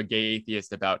want to talk to a gay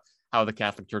atheist about how the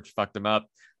Catholic Church fucked them up.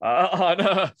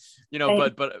 But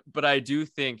I do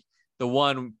think the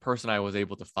one person I was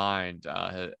able to find,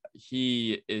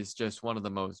 he is just one of the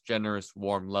most generous,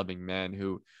 warm, loving men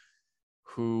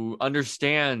who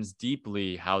understands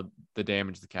deeply how the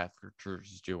damage the Catholic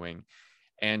Church is doing,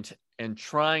 and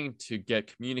trying to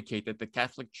communicate that the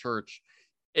Catholic Church,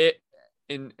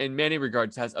 in many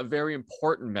regards, has a very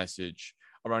important message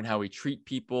around how we treat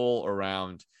people,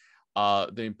 around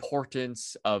the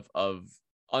importance of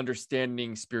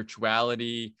understanding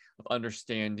spirituality, of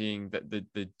understanding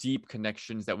the deep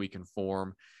connections that we can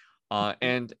form,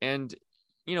 and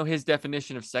his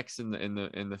definition of sex in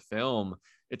the film.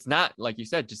 It's not, like you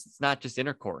said, it's not just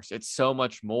intercourse. It's so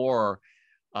much more.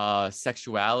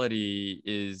 Sexuality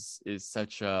is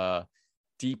such a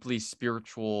deeply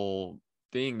spiritual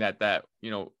thing that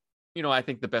I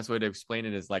think the best way to explain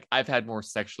it is like, I've had more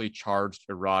sexually charged,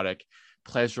 erotic,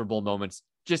 pleasurable moments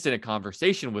just in a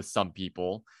conversation with some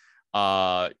people,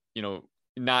 not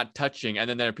touching, and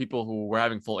then there are people who were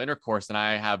having full intercourse and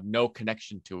I have no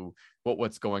connection to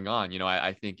what's going on.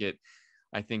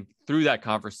 I think through that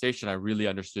conversation, I really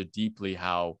understood deeply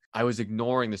how I was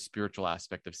ignoring the spiritual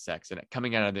aspect of sex. And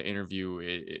coming out of the interview,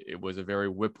 it was a very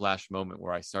whiplash moment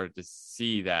where I started to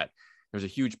see that there was a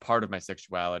huge part of my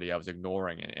sexuality I was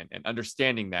ignoring, and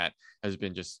understanding that has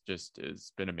been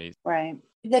has been amazing. Right.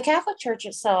 The Catholic Church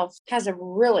itself has a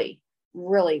really,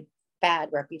 really bad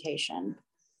reputation,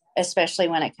 especially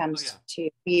when it comes to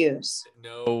abuse.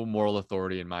 No moral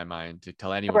authority in my mind to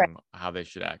tell anyone how they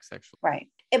should act sexually. Right.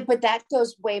 But that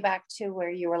goes way back to where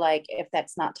you were like, if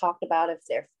that's not talked about, if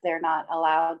they're not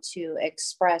allowed to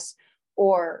express,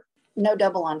 or no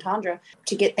double entendre,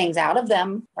 to get things out of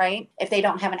them, right? If they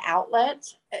don't have an outlet,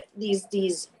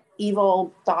 these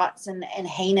evil thoughts and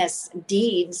heinous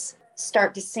deeds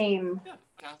start to seem.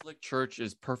 Catholic Church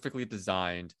is perfectly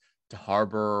designed to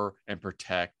harbor and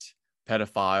protect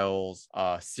pedophiles,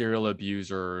 serial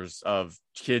abusers of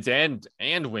kids and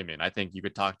women. I think you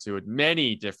could talk to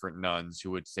many different nuns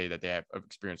who would say that they have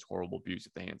experienced horrible abuse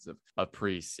at the hands of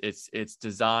priests. It's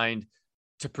designed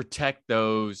to protect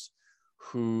those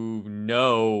who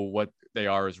know what they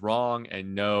are is wrong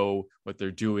and know what they're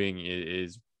doing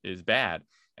is bad.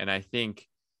 And I think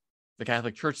the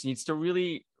Catholic Church needs to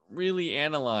really, really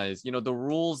analyze, the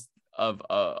rules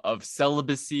of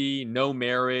celibacy, no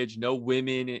marriage, no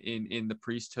women in the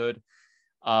priesthood.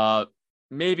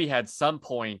 Maybe had some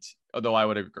point, although I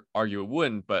would argue it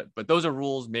wouldn't, but those are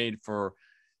rules made for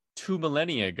 2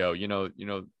 millennia ago.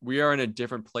 We are in a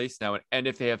different place now, and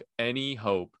if they have any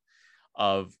hope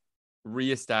of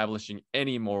reestablishing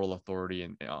any moral authority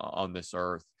on this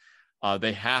earth,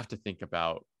 they have to think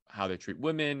about how they treat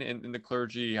women in the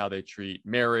clergy, how they treat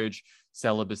marriage,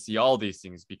 celibacy, all these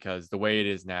things, because the way it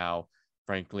is now,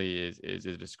 frankly, is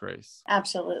a disgrace.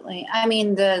 Absolutely. I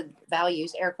mean, the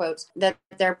values, air quotes, that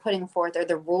they're putting forth, or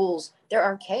the rules, they're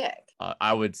archaic.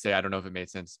 I would say, I don't know if it made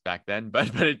sense back then,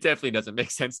 but it definitely doesn't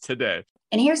make sense today.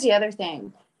 And here's the other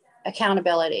thing: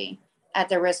 accountability at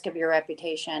the risk of your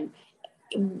reputation.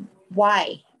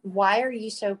 Why are you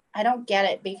so, I don't get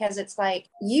it, because it's like,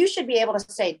 you should be able to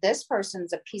say, this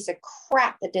person's a piece of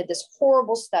crap that did this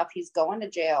horrible stuff. He's going to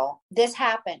jail. This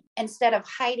happened, instead of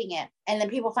hiding it. And then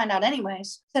people find out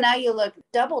anyways. So now you look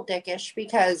double dickish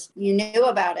because you knew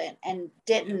about it and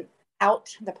didn't out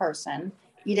the person.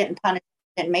 You didn't punish,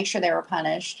 didn't make sure they were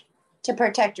punished to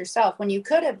protect yourself, when you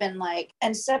could have been like,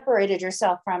 and separated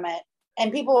yourself from it.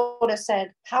 And people would have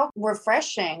said, how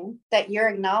refreshing that you're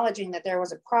acknowledging that there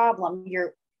was a problem.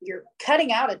 You're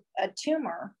cutting out a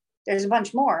tumor. There's a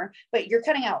bunch more, but you're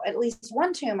cutting out at least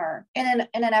one tumor in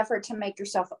an effort to make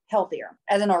yourself healthier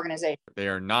as an organization. They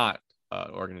are not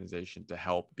an organization to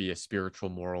help be a spiritual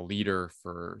moral leader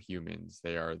for humans.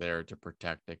 They are there to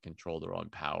protect and control their own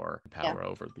power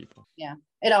over people. Yeah.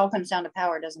 It all comes down to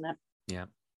power, doesn't it? Yeah.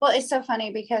 Well, it's so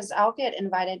funny because I'll get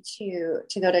invited to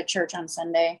go to church on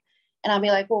Sunday, and I'll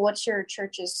be like, well, what's your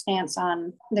church's stance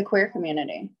on the queer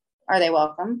community? Are they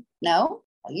welcome? No?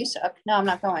 Well, you suck. No, I'm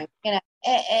not going.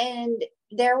 And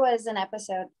there was an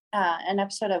episode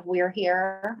of We're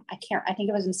Here. I think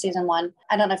it was in season 1.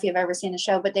 I don't know if you've ever seen the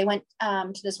show, but they went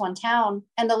to this one town,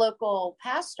 and the local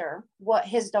pastor,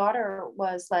 his daughter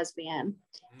was lesbian,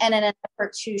 And in an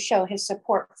effort to show his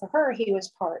support for her, he was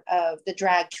part of the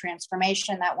drag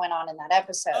transformation that went on in that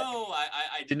episode. Oh,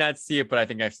 I did not see it, but I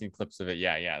think I've seen clips of it.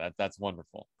 Yeah, that's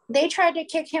wonderful. They tried to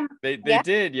kick him. They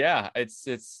did, yeah.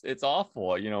 It's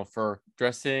awful, for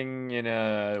dressing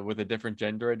with a different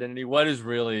gender identity. What is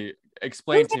really,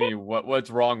 explain to me what's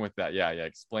wrong with that? Yeah.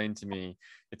 Explain to me.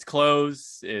 It's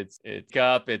clothes, it's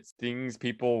makeup, it's things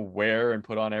people wear and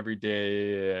put on every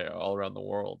day all around the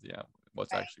world. Yeah.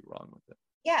 What's actually wrong with it?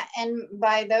 Yeah, and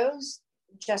by those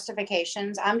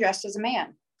justifications, I'm dressed as a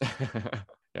man.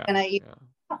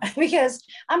 Because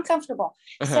I'm comfortable.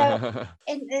 So,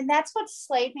 and that's what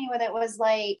slayed me with it, was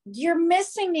like, you're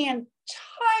missing the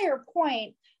entire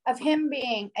point of him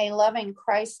being a loving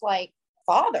Christ-like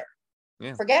father.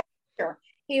 Yeah. Forget her.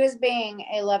 He was being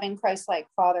a loving Christ-like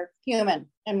father, human,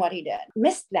 in what he did.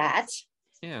 Missed that.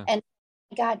 Yeah. And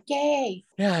got gay.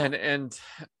 Yeah, and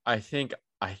I think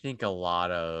a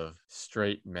lot of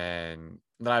straight men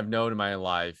that I've known in my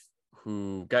life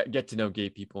who get to know gay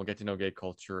people and get to know gay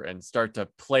culture and start to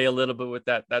play a little bit with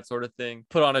that sort of thing,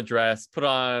 put on a dress, put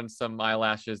on some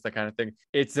eyelashes, that kind of thing.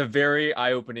 It's a very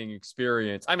eye-opening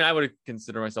experience. I mean, I would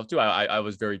consider myself too. I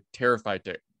was very terrified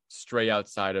to stray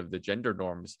outside of the gender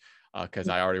norms because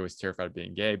I already was terrified of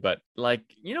being gay. But like,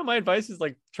 my advice is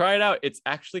like, try it out. It's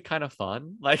actually kind of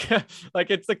fun. Like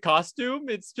it's a costume.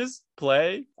 It's just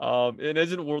play. It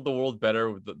isn't the world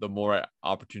better the more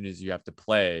opportunities you have to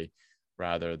play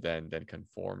rather than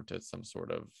conform to some sort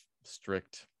of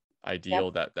strict ideal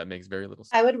that makes very little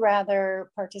sense. I would rather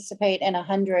participate in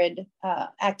 100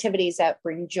 activities that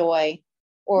bring joy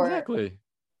or exactly.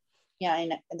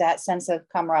 In that sense of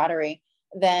camaraderie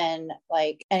than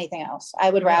like anything else. I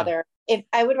would rather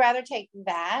take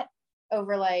that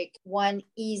over like one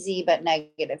easy but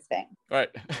negative thing. Right.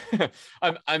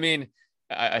 I mean,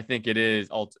 I think it is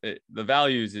the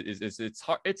values is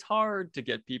it's hard to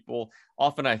get people.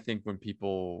 Often I think when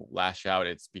people lash out,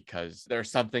 it's because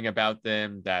there's something about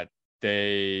them that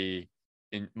they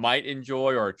might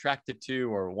enjoy or attracted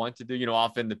to or want to do.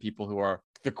 Often the people who are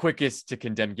the quickest to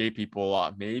condemn gay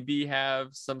people maybe have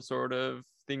some sort of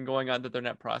thing going on that they're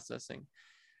not processing.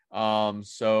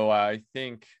 So I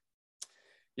think,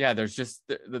 there's just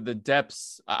the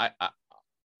depths. I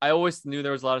always knew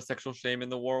there was a lot of sexual shame in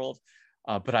the world.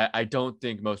 But I don't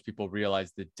think most people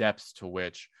realize the depths to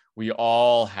which we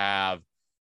all have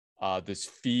this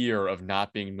fear of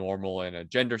not being normal in a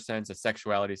gender sense, a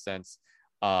sexuality sense,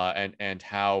 and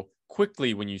how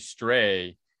quickly when you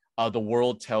stray, the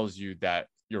world tells you that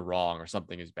you're wrong or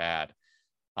something is bad.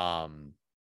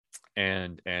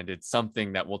 And it's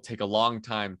something that will take a long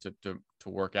time to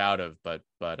work out of, but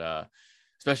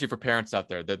especially for parents out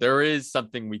there, that there is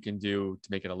something we can do to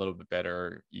make it a little bit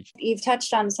better each. You've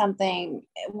touched on something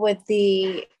with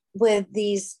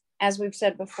these, as we've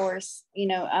said before,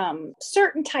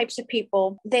 certain types of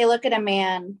people, they look at a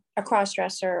man, a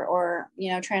cross-dresser or,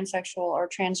 transsexual or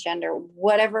transgender,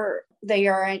 whatever they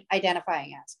are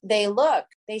identifying as.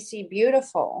 They see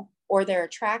beautiful or they're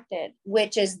attracted,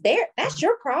 which is that's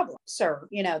your problem, sir.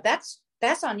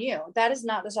 That's on you. That is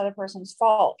not this other person's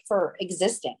fault for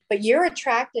existing, but you're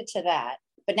attracted to that.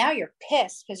 But now you're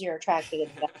pissed because you're attracted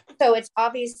to that. So it's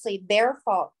obviously their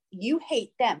fault. You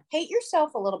hate them. Hate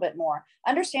yourself a little bit more.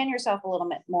 Understand yourself a little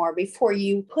bit more before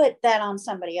you put that on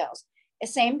somebody else. The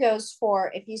same goes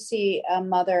for if you see a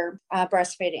mother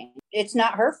breastfeeding. It's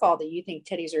not her fault that you think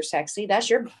titties are sexy. That's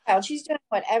your child. She's doing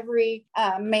what every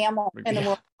mammal in the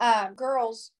world,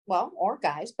 girls, or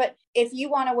guys. But if you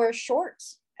want to wear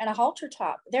shorts and a halter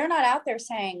top, they're not out there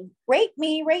saying, rape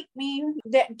me.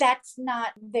 That's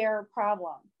not their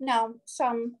problem. Now,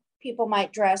 some people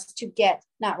might dress to get,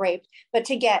 not raped, but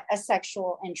to get a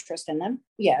sexual interest in them.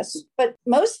 Yes. But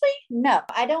mostly, no.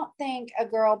 I don't think a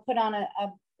girl put on a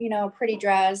pretty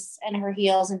dress and her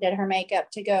heels and did her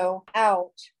makeup to go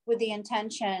out with the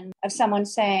intention of someone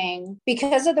saying,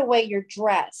 because of the way you're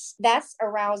dressed, that's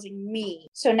arousing me.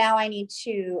 So now I need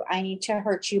to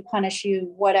hurt you, punish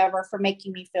you, whatever, for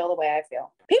making me feel the way I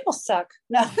feel. People suck.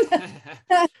 No.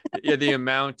 Yeah, the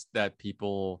amount that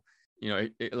people,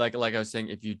 like I was saying,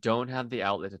 if you don't have the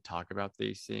outlet to talk about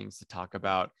these things, to talk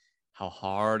about how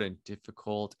hard and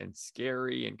difficult and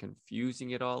scary and confusing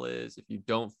it all is, if you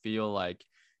don't feel like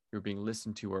you're being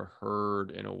listened to or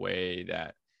heard in a way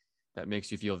that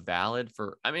makes you feel valid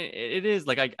it is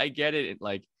like, I get it.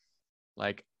 Like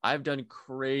I've done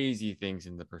crazy things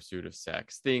in the pursuit of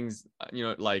sex, things,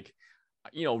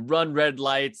 run red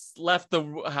lights, left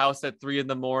the house at 3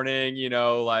 a.m,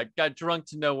 like got drunk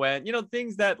to no end,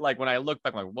 things that like, when I look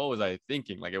back, like, what was I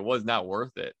thinking? Like, it was not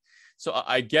worth it. So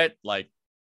I get like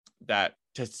that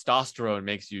testosterone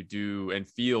makes you do and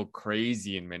feel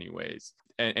crazy in many ways.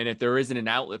 and if there isn't an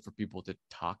outlet for people to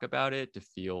talk about it, to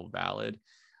feel valid,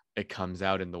 it comes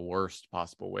out in the worst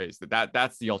possible ways.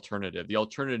 That's the alternative. The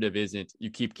alternative isn't you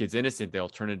keep kids innocent. The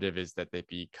alternative is that they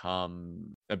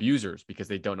become abusers because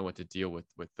they don't know what to deal with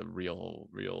the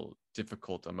real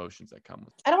difficult emotions that come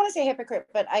with it. I don't want to say hypocrite,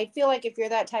 but I feel like if you're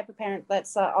that type of parent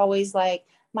that's always like,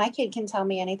 my kid can tell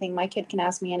me anything, my kid can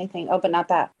ask me anything. Oh, but not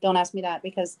that. Don't ask me that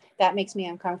because that makes me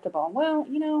uncomfortable. Well,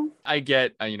 I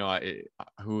get,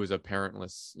 who is a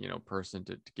parentless, person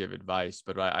to give advice,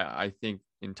 but I think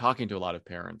in talking to a lot of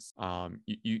parents,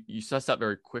 you suss out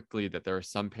very quickly that there are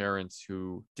some parents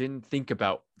who didn't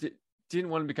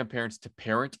want to become parents to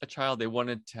parent a child. They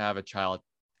wanted to have a child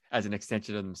as an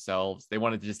extension of themselves. They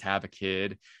wanted to just have a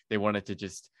kid. They wanted to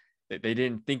they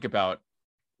didn't think about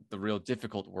the real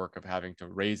difficult work of having to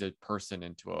raise a person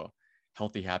into a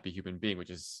healthy, happy human being,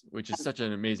 which is such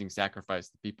an amazing sacrifice.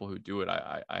 The people who do it,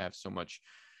 I have so much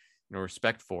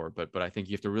respect for, but I think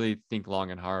you have to really think long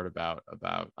and hard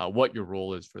about what your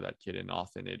role is for that kid, and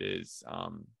often it is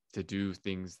to do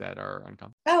things that are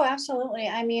uncomfortable. Oh, absolutely.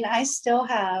 I mean, I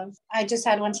just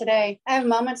had one today. I have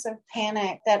moments of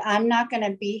panic that I'm not going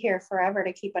to be here forever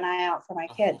to keep an eye out for my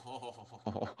kid.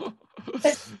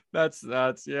 That's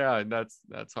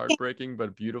heartbreaking,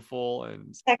 but beautiful,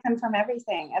 and protect them from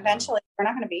everything. Eventually, we're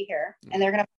not going to be here, and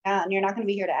they're going to find out, and you're not going to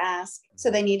be here to ask. So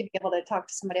they need to be able to talk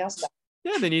to somebody else about it.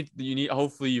 Yeah, you need,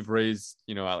 hopefully you've raised,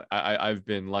 I've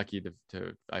been lucky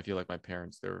to, I feel like my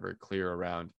parents, they were very clear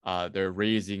around, they're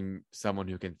raising someone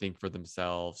who can think for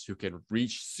themselves, who can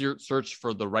search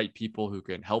for the right people, who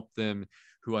can help them,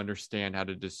 who understand how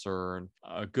to discern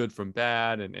good from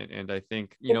bad. And I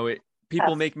think,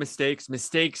 people make mistakes.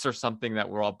 Mistakes are something that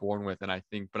we're all born with. And I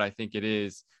think it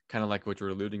is kind of like what you're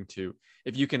alluding to.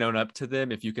 If you can own up to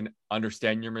them, if you can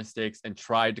understand your mistakes and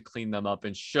try to clean them up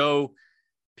and show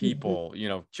people,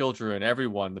 children,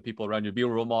 everyone, the people around you, be a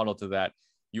role model to that.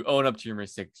 You own up to your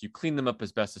mistakes, you clean them up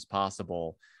as best as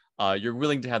possible. You're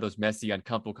willing to have those messy,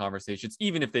 uncomfortable conversations,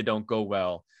 even if they don't go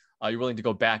well. You're willing to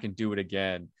go back and do it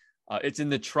again. It's in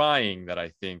the trying that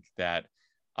I think that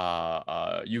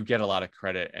you get a lot of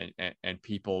credit, and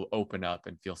people open up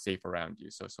and feel safe around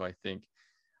you. So I think,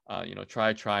 try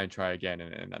and try again.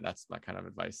 And that's my kind of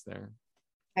advice there.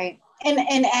 Right.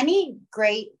 And any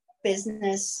great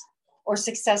business or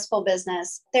successful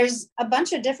business, there's a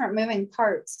bunch of different moving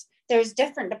parts. There's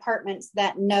different departments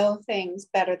that know things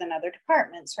better than other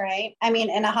departments, right? I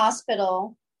mean, in a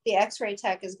hospital, the x-ray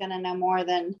tech is going to know more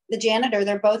than the janitor.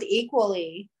 They're both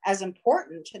equally as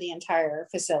important to the entire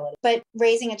facility. But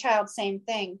raising a child, same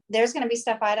thing. There's going to be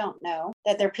stuff I don't know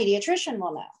that their pediatrician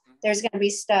will know. There's going to be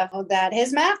stuff that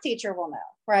his math teacher will know,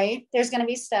 right? There's going to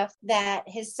be stuff that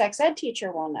his sex ed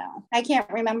teacher will know. I can't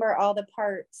remember all the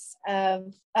parts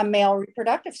of a male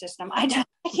reproductive system. I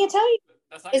can't tell you.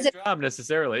 That's not your job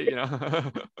necessarily,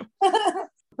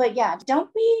 But yeah,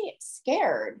 don't be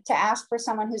scared to ask for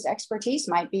someone whose expertise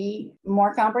might be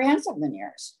more comprehensive than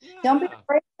yours. Yeah. Don't be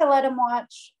afraid to let them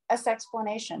watch a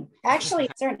Sexplanation. Actually,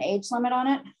 is there an age limit on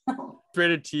it?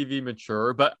 Rated TV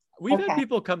mature, but we've had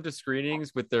people come to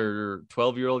screenings with their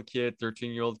 12-year-old kid,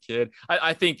 13-year-old kid.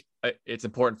 I think it's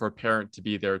important for a parent to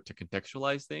be there to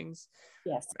contextualize things.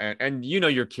 Yes. And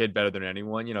your kid better than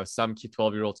anyone. Some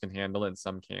 12-year-olds can handle it and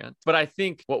some can't. But I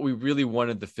think what we really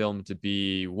wanted the film to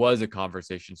be was a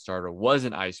conversation starter, was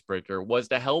an icebreaker, was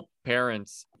to help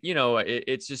parents.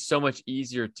 It's just so much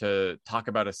easier to talk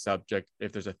about a subject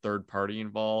if there's a third party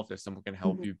involved, if someone can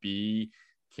help you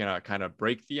kind of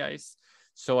break the ice.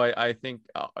 So I think,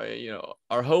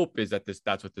 our hope is that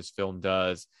that's what this film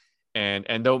does.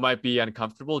 And though it might be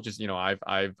uncomfortable, just,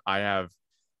 I have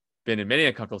been in many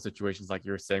uncomfortable situations, like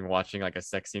you were saying, watching like a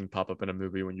sex scene pop up in a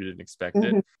movie when you didn't expect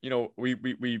it.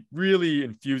 We really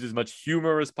infuse as much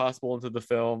humor as possible into the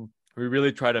film. We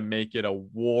really try to make it a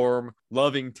warm,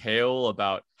 loving tale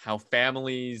about how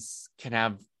families can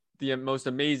have the most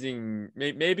amazing,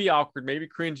 maybe awkward, maybe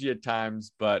cringy at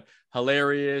times, but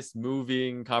hilarious,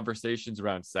 moving conversations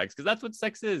around sex. Because that's what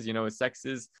sex is. Sex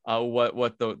is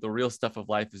what the real stuff of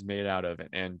life is made out of.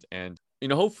 And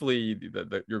hopefully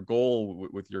your goal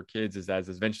with your kids is as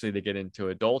eventually they get into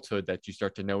adulthood, that you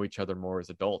start to know each other more as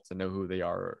adults and know who they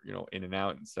are, in and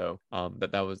out. And so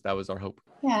that was our hope.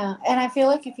 Yeah. And I feel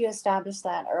like if you establish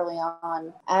that early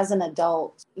on as an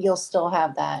adult, you'll still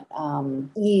have that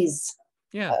ease.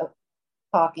 Yeah.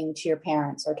 Talking to your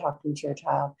parents or talking to your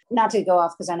child. Not to go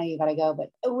off because I know you got to go, but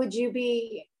would you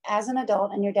be, as an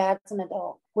adult and your dad's an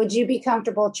adult, would you be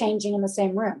comfortable changing in the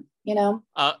same room?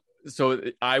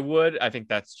 I think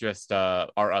that's just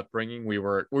our upbringing. We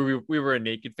were a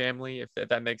naked family, if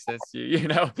that makes sense.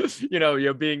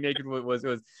 Being naked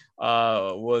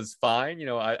was fine.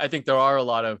 I think there are a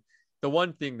lot of, the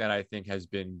one thing that I think has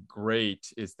been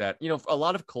great is that, a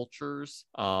lot of cultures,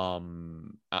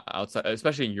 outside,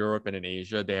 especially in Europe and in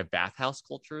Asia, they have bathhouse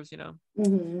cultures,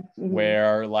 Mm-hmm, mm-hmm.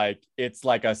 where like it's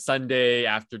like a Sunday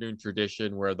afternoon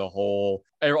tradition where all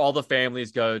the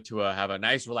families go to have a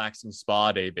nice relaxing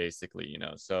spa day, basically,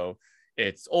 so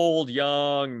it's old,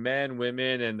 young, men,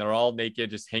 women, and they're all naked,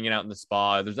 just hanging out in the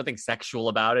spa. There's nothing sexual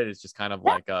about it. It's just kind of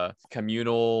like a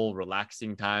communal,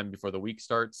 relaxing time before the week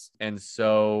starts. And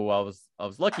so I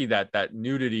was lucky that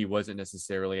nudity wasn't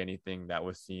necessarily anything that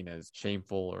was seen as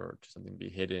shameful or just something to be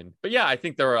hidden. But yeah, I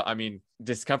think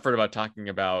discomfort about talking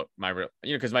about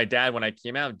because my dad, when I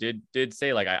came out, did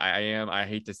say, like, I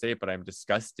hate to say it, but I'm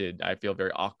disgusted. I feel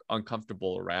very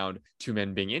uncomfortable around two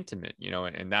men being intimate,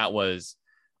 and that was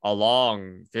a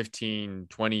long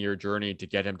 15-20 year journey to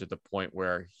get him to the point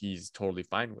where he's totally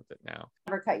fine with it now.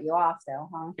 Never cut you off though,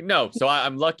 huh? No, so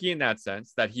I'm lucky in that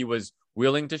sense that he was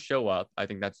willing to show up. I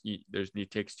think it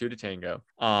takes two to tango.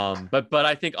 But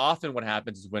I think often what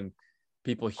happens is when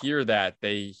people hear that,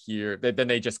 then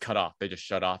they just cut off. They just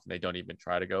shut off and they don't even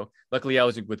try to go. Luckily, I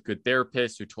was with good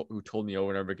therapists who told me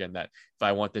over and over again that if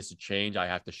I want this to change, I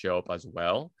have to show up as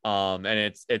well. And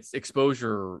it's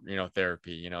exposure,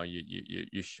 therapy.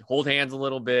 You hold hands a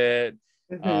little bit.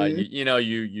 Mm-hmm.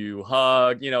 You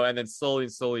hug, and then slowly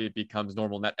it becomes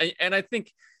normal. And I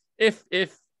think if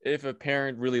a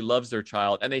parent really loves their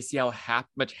child and they see how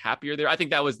much happier they're, I think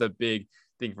that was the big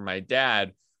thing for my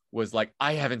dad, was like,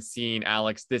 I haven't seen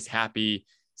Alex this happy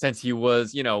since he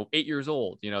was, 8 years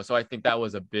old, so I think that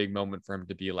was a big moment for him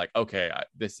to be like, okay,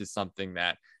 this is something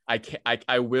that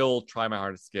I will try my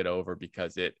hardest to get over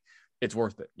because it's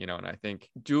worth it, and I think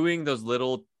doing those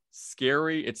little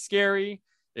it's scary.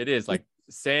 It is like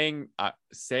saying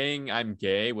I'm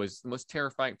gay was the most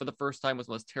terrifying, for the first time, was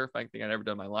the most terrifying thing I'd ever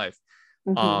done in my life.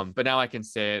 Mm-hmm. But now I can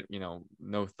say it,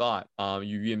 no thought.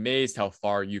 You'd be amazed how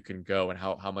far you can go and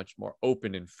how much more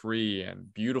open and free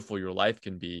and beautiful your life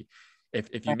can be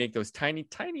if you make those tiny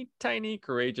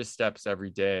courageous steps every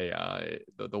day.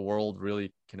 The world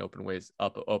really can open ways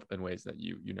that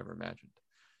you never imagined.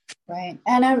 Right.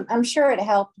 And I'm sure it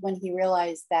helped when he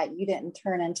realized that you didn't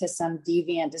turn into some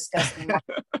deviant, disgusting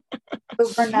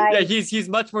overnight. Yeah, he's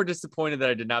much more disappointed that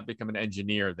I did not become an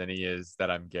engineer than he is that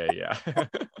I'm gay. Yeah.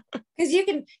 Because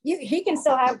he can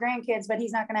still have grandkids, but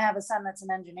he's not going to have a son that's an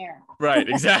engineer. Right.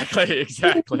 Exactly.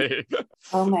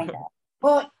 Oh my God.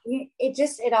 Well,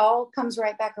 it all comes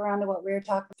right back around to what we were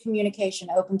talking, communication,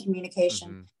 open communication.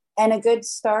 Mm-hmm. And a good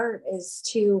start is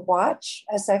to watch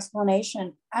a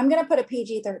Sexplanation. I'm going to put a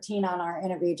PG-13 on our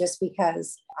interview just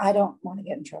because I don't want to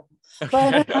get in trouble.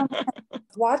 Okay. But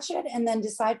watch it and then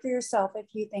decide for yourself if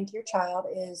you think your child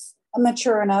is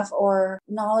mature enough or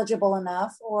knowledgeable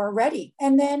enough or ready.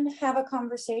 And then have a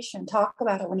conversation. Talk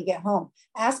about it when you get home.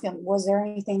 Ask him, was there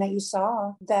anything that you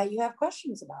saw that you have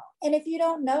questions about? And if you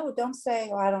don't know, don't say,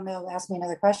 oh, I don't know, ask me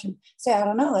another question. Say, I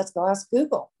don't know, let's go ask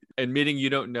Google. Admitting you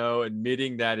don't know,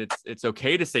 admitting that it's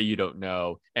okay to say you don't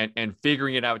know, and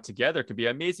figuring it out together could be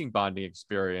an amazing bonding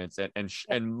experience,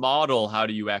 and model how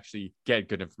do you actually get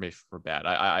good information for bad.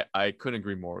 I couldn't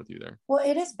agree more with you there. Well,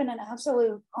 it has been an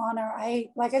absolute honor.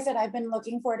 Like I said, I've been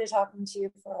looking forward to talking to you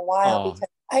for a while because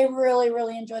I really,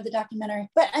 really enjoyed the documentary.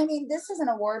 But I mean, this is an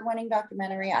award-winning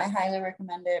documentary. I highly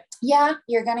recommend it. Yeah,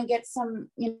 you're going to get some,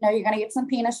 you're going to get some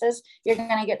penises. You're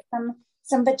going to get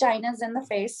some vaginas in the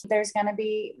face. There's going to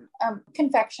be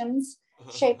confections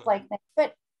shaped like that.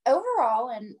 But overall,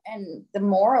 and the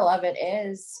moral of it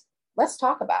is, let's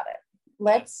talk about it.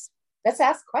 Let's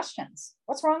ask questions.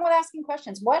 What's wrong with asking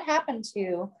questions? What happened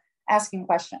to asking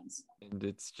questions? And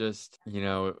it's just,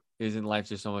 isn't life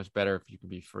just so much better if you can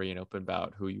be free and open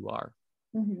about who you are?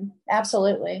 Mm-hmm.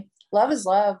 Absolutely. Love is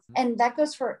love. And that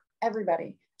goes for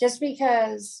everybody. Just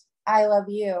because I love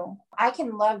you, I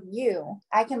can love you,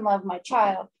 I can love my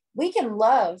child. We can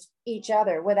love each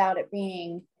other without it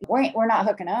being, we're not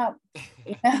hooking up.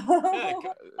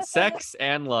 Sex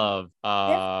and love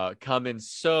come in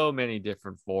so many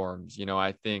different forms.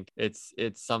 I think it's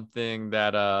something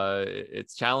that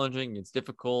it's challenging, it's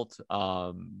difficult,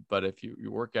 but if you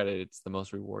work at it, it's the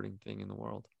most rewarding thing in the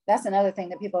world. That's another thing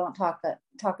that people don't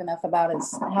talk enough about,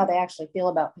 is how they actually feel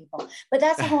about people. But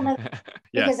that's a whole nother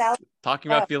yes, because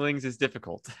talking about feelings is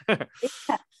difficult.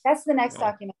 Yeah, that's the next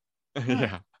document.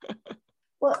 Yeah.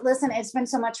 Well, listen, it's been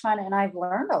so much fun and I've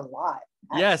learned a lot.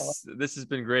 actually. Yes, this has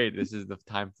been great. The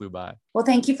time flew by. Well,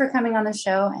 thank you for coming on the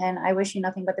show, and I wish you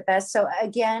nothing but the best. So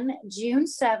again, June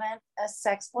 7th,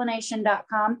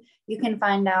 sexplanation.com. You can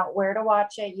find out where to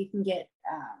watch it. You can get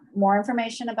more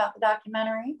information about the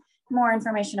documentary, more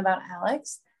information about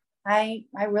Alex. I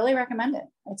really recommend it.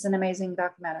 It's an amazing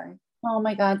documentary. Oh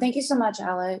my God. Thank you so much,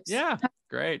 Alex. Yeah,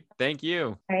 great. Thank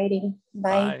you. Alrighty.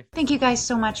 Bye. Thank you guys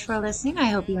so much for listening. I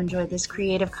hope you enjoyed this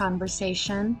creative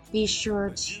conversation. Be sure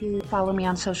to follow me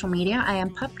on social media. I am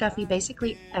Pup Duffy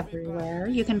basically everywhere.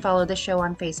 You can follow the show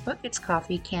on Facebook. It's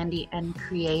Coffee, Candy, and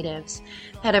Creatives.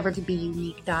 Head over to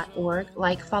beunique.org.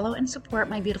 Like, follow, and support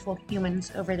my beautiful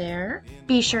humans over there.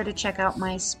 Be sure to check out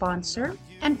my sponsor.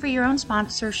 And for your own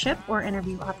sponsorship or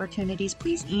interview opportunities,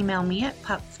 please email me at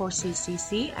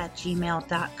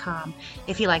pup4ccc@gmail.com.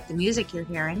 If you like the music you're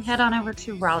hearing, head on over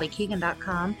to raleighkeegan.com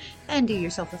and do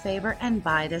yourself a favor and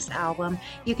buy this album.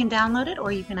 You can download it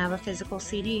or you can have a physical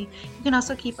CD. You can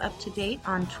also keep up to date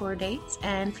on tour dates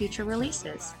and future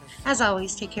releases. As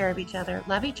always, take care of each other,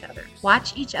 love each other,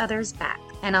 watch each other's back,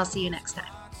 and I'll see you next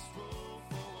time.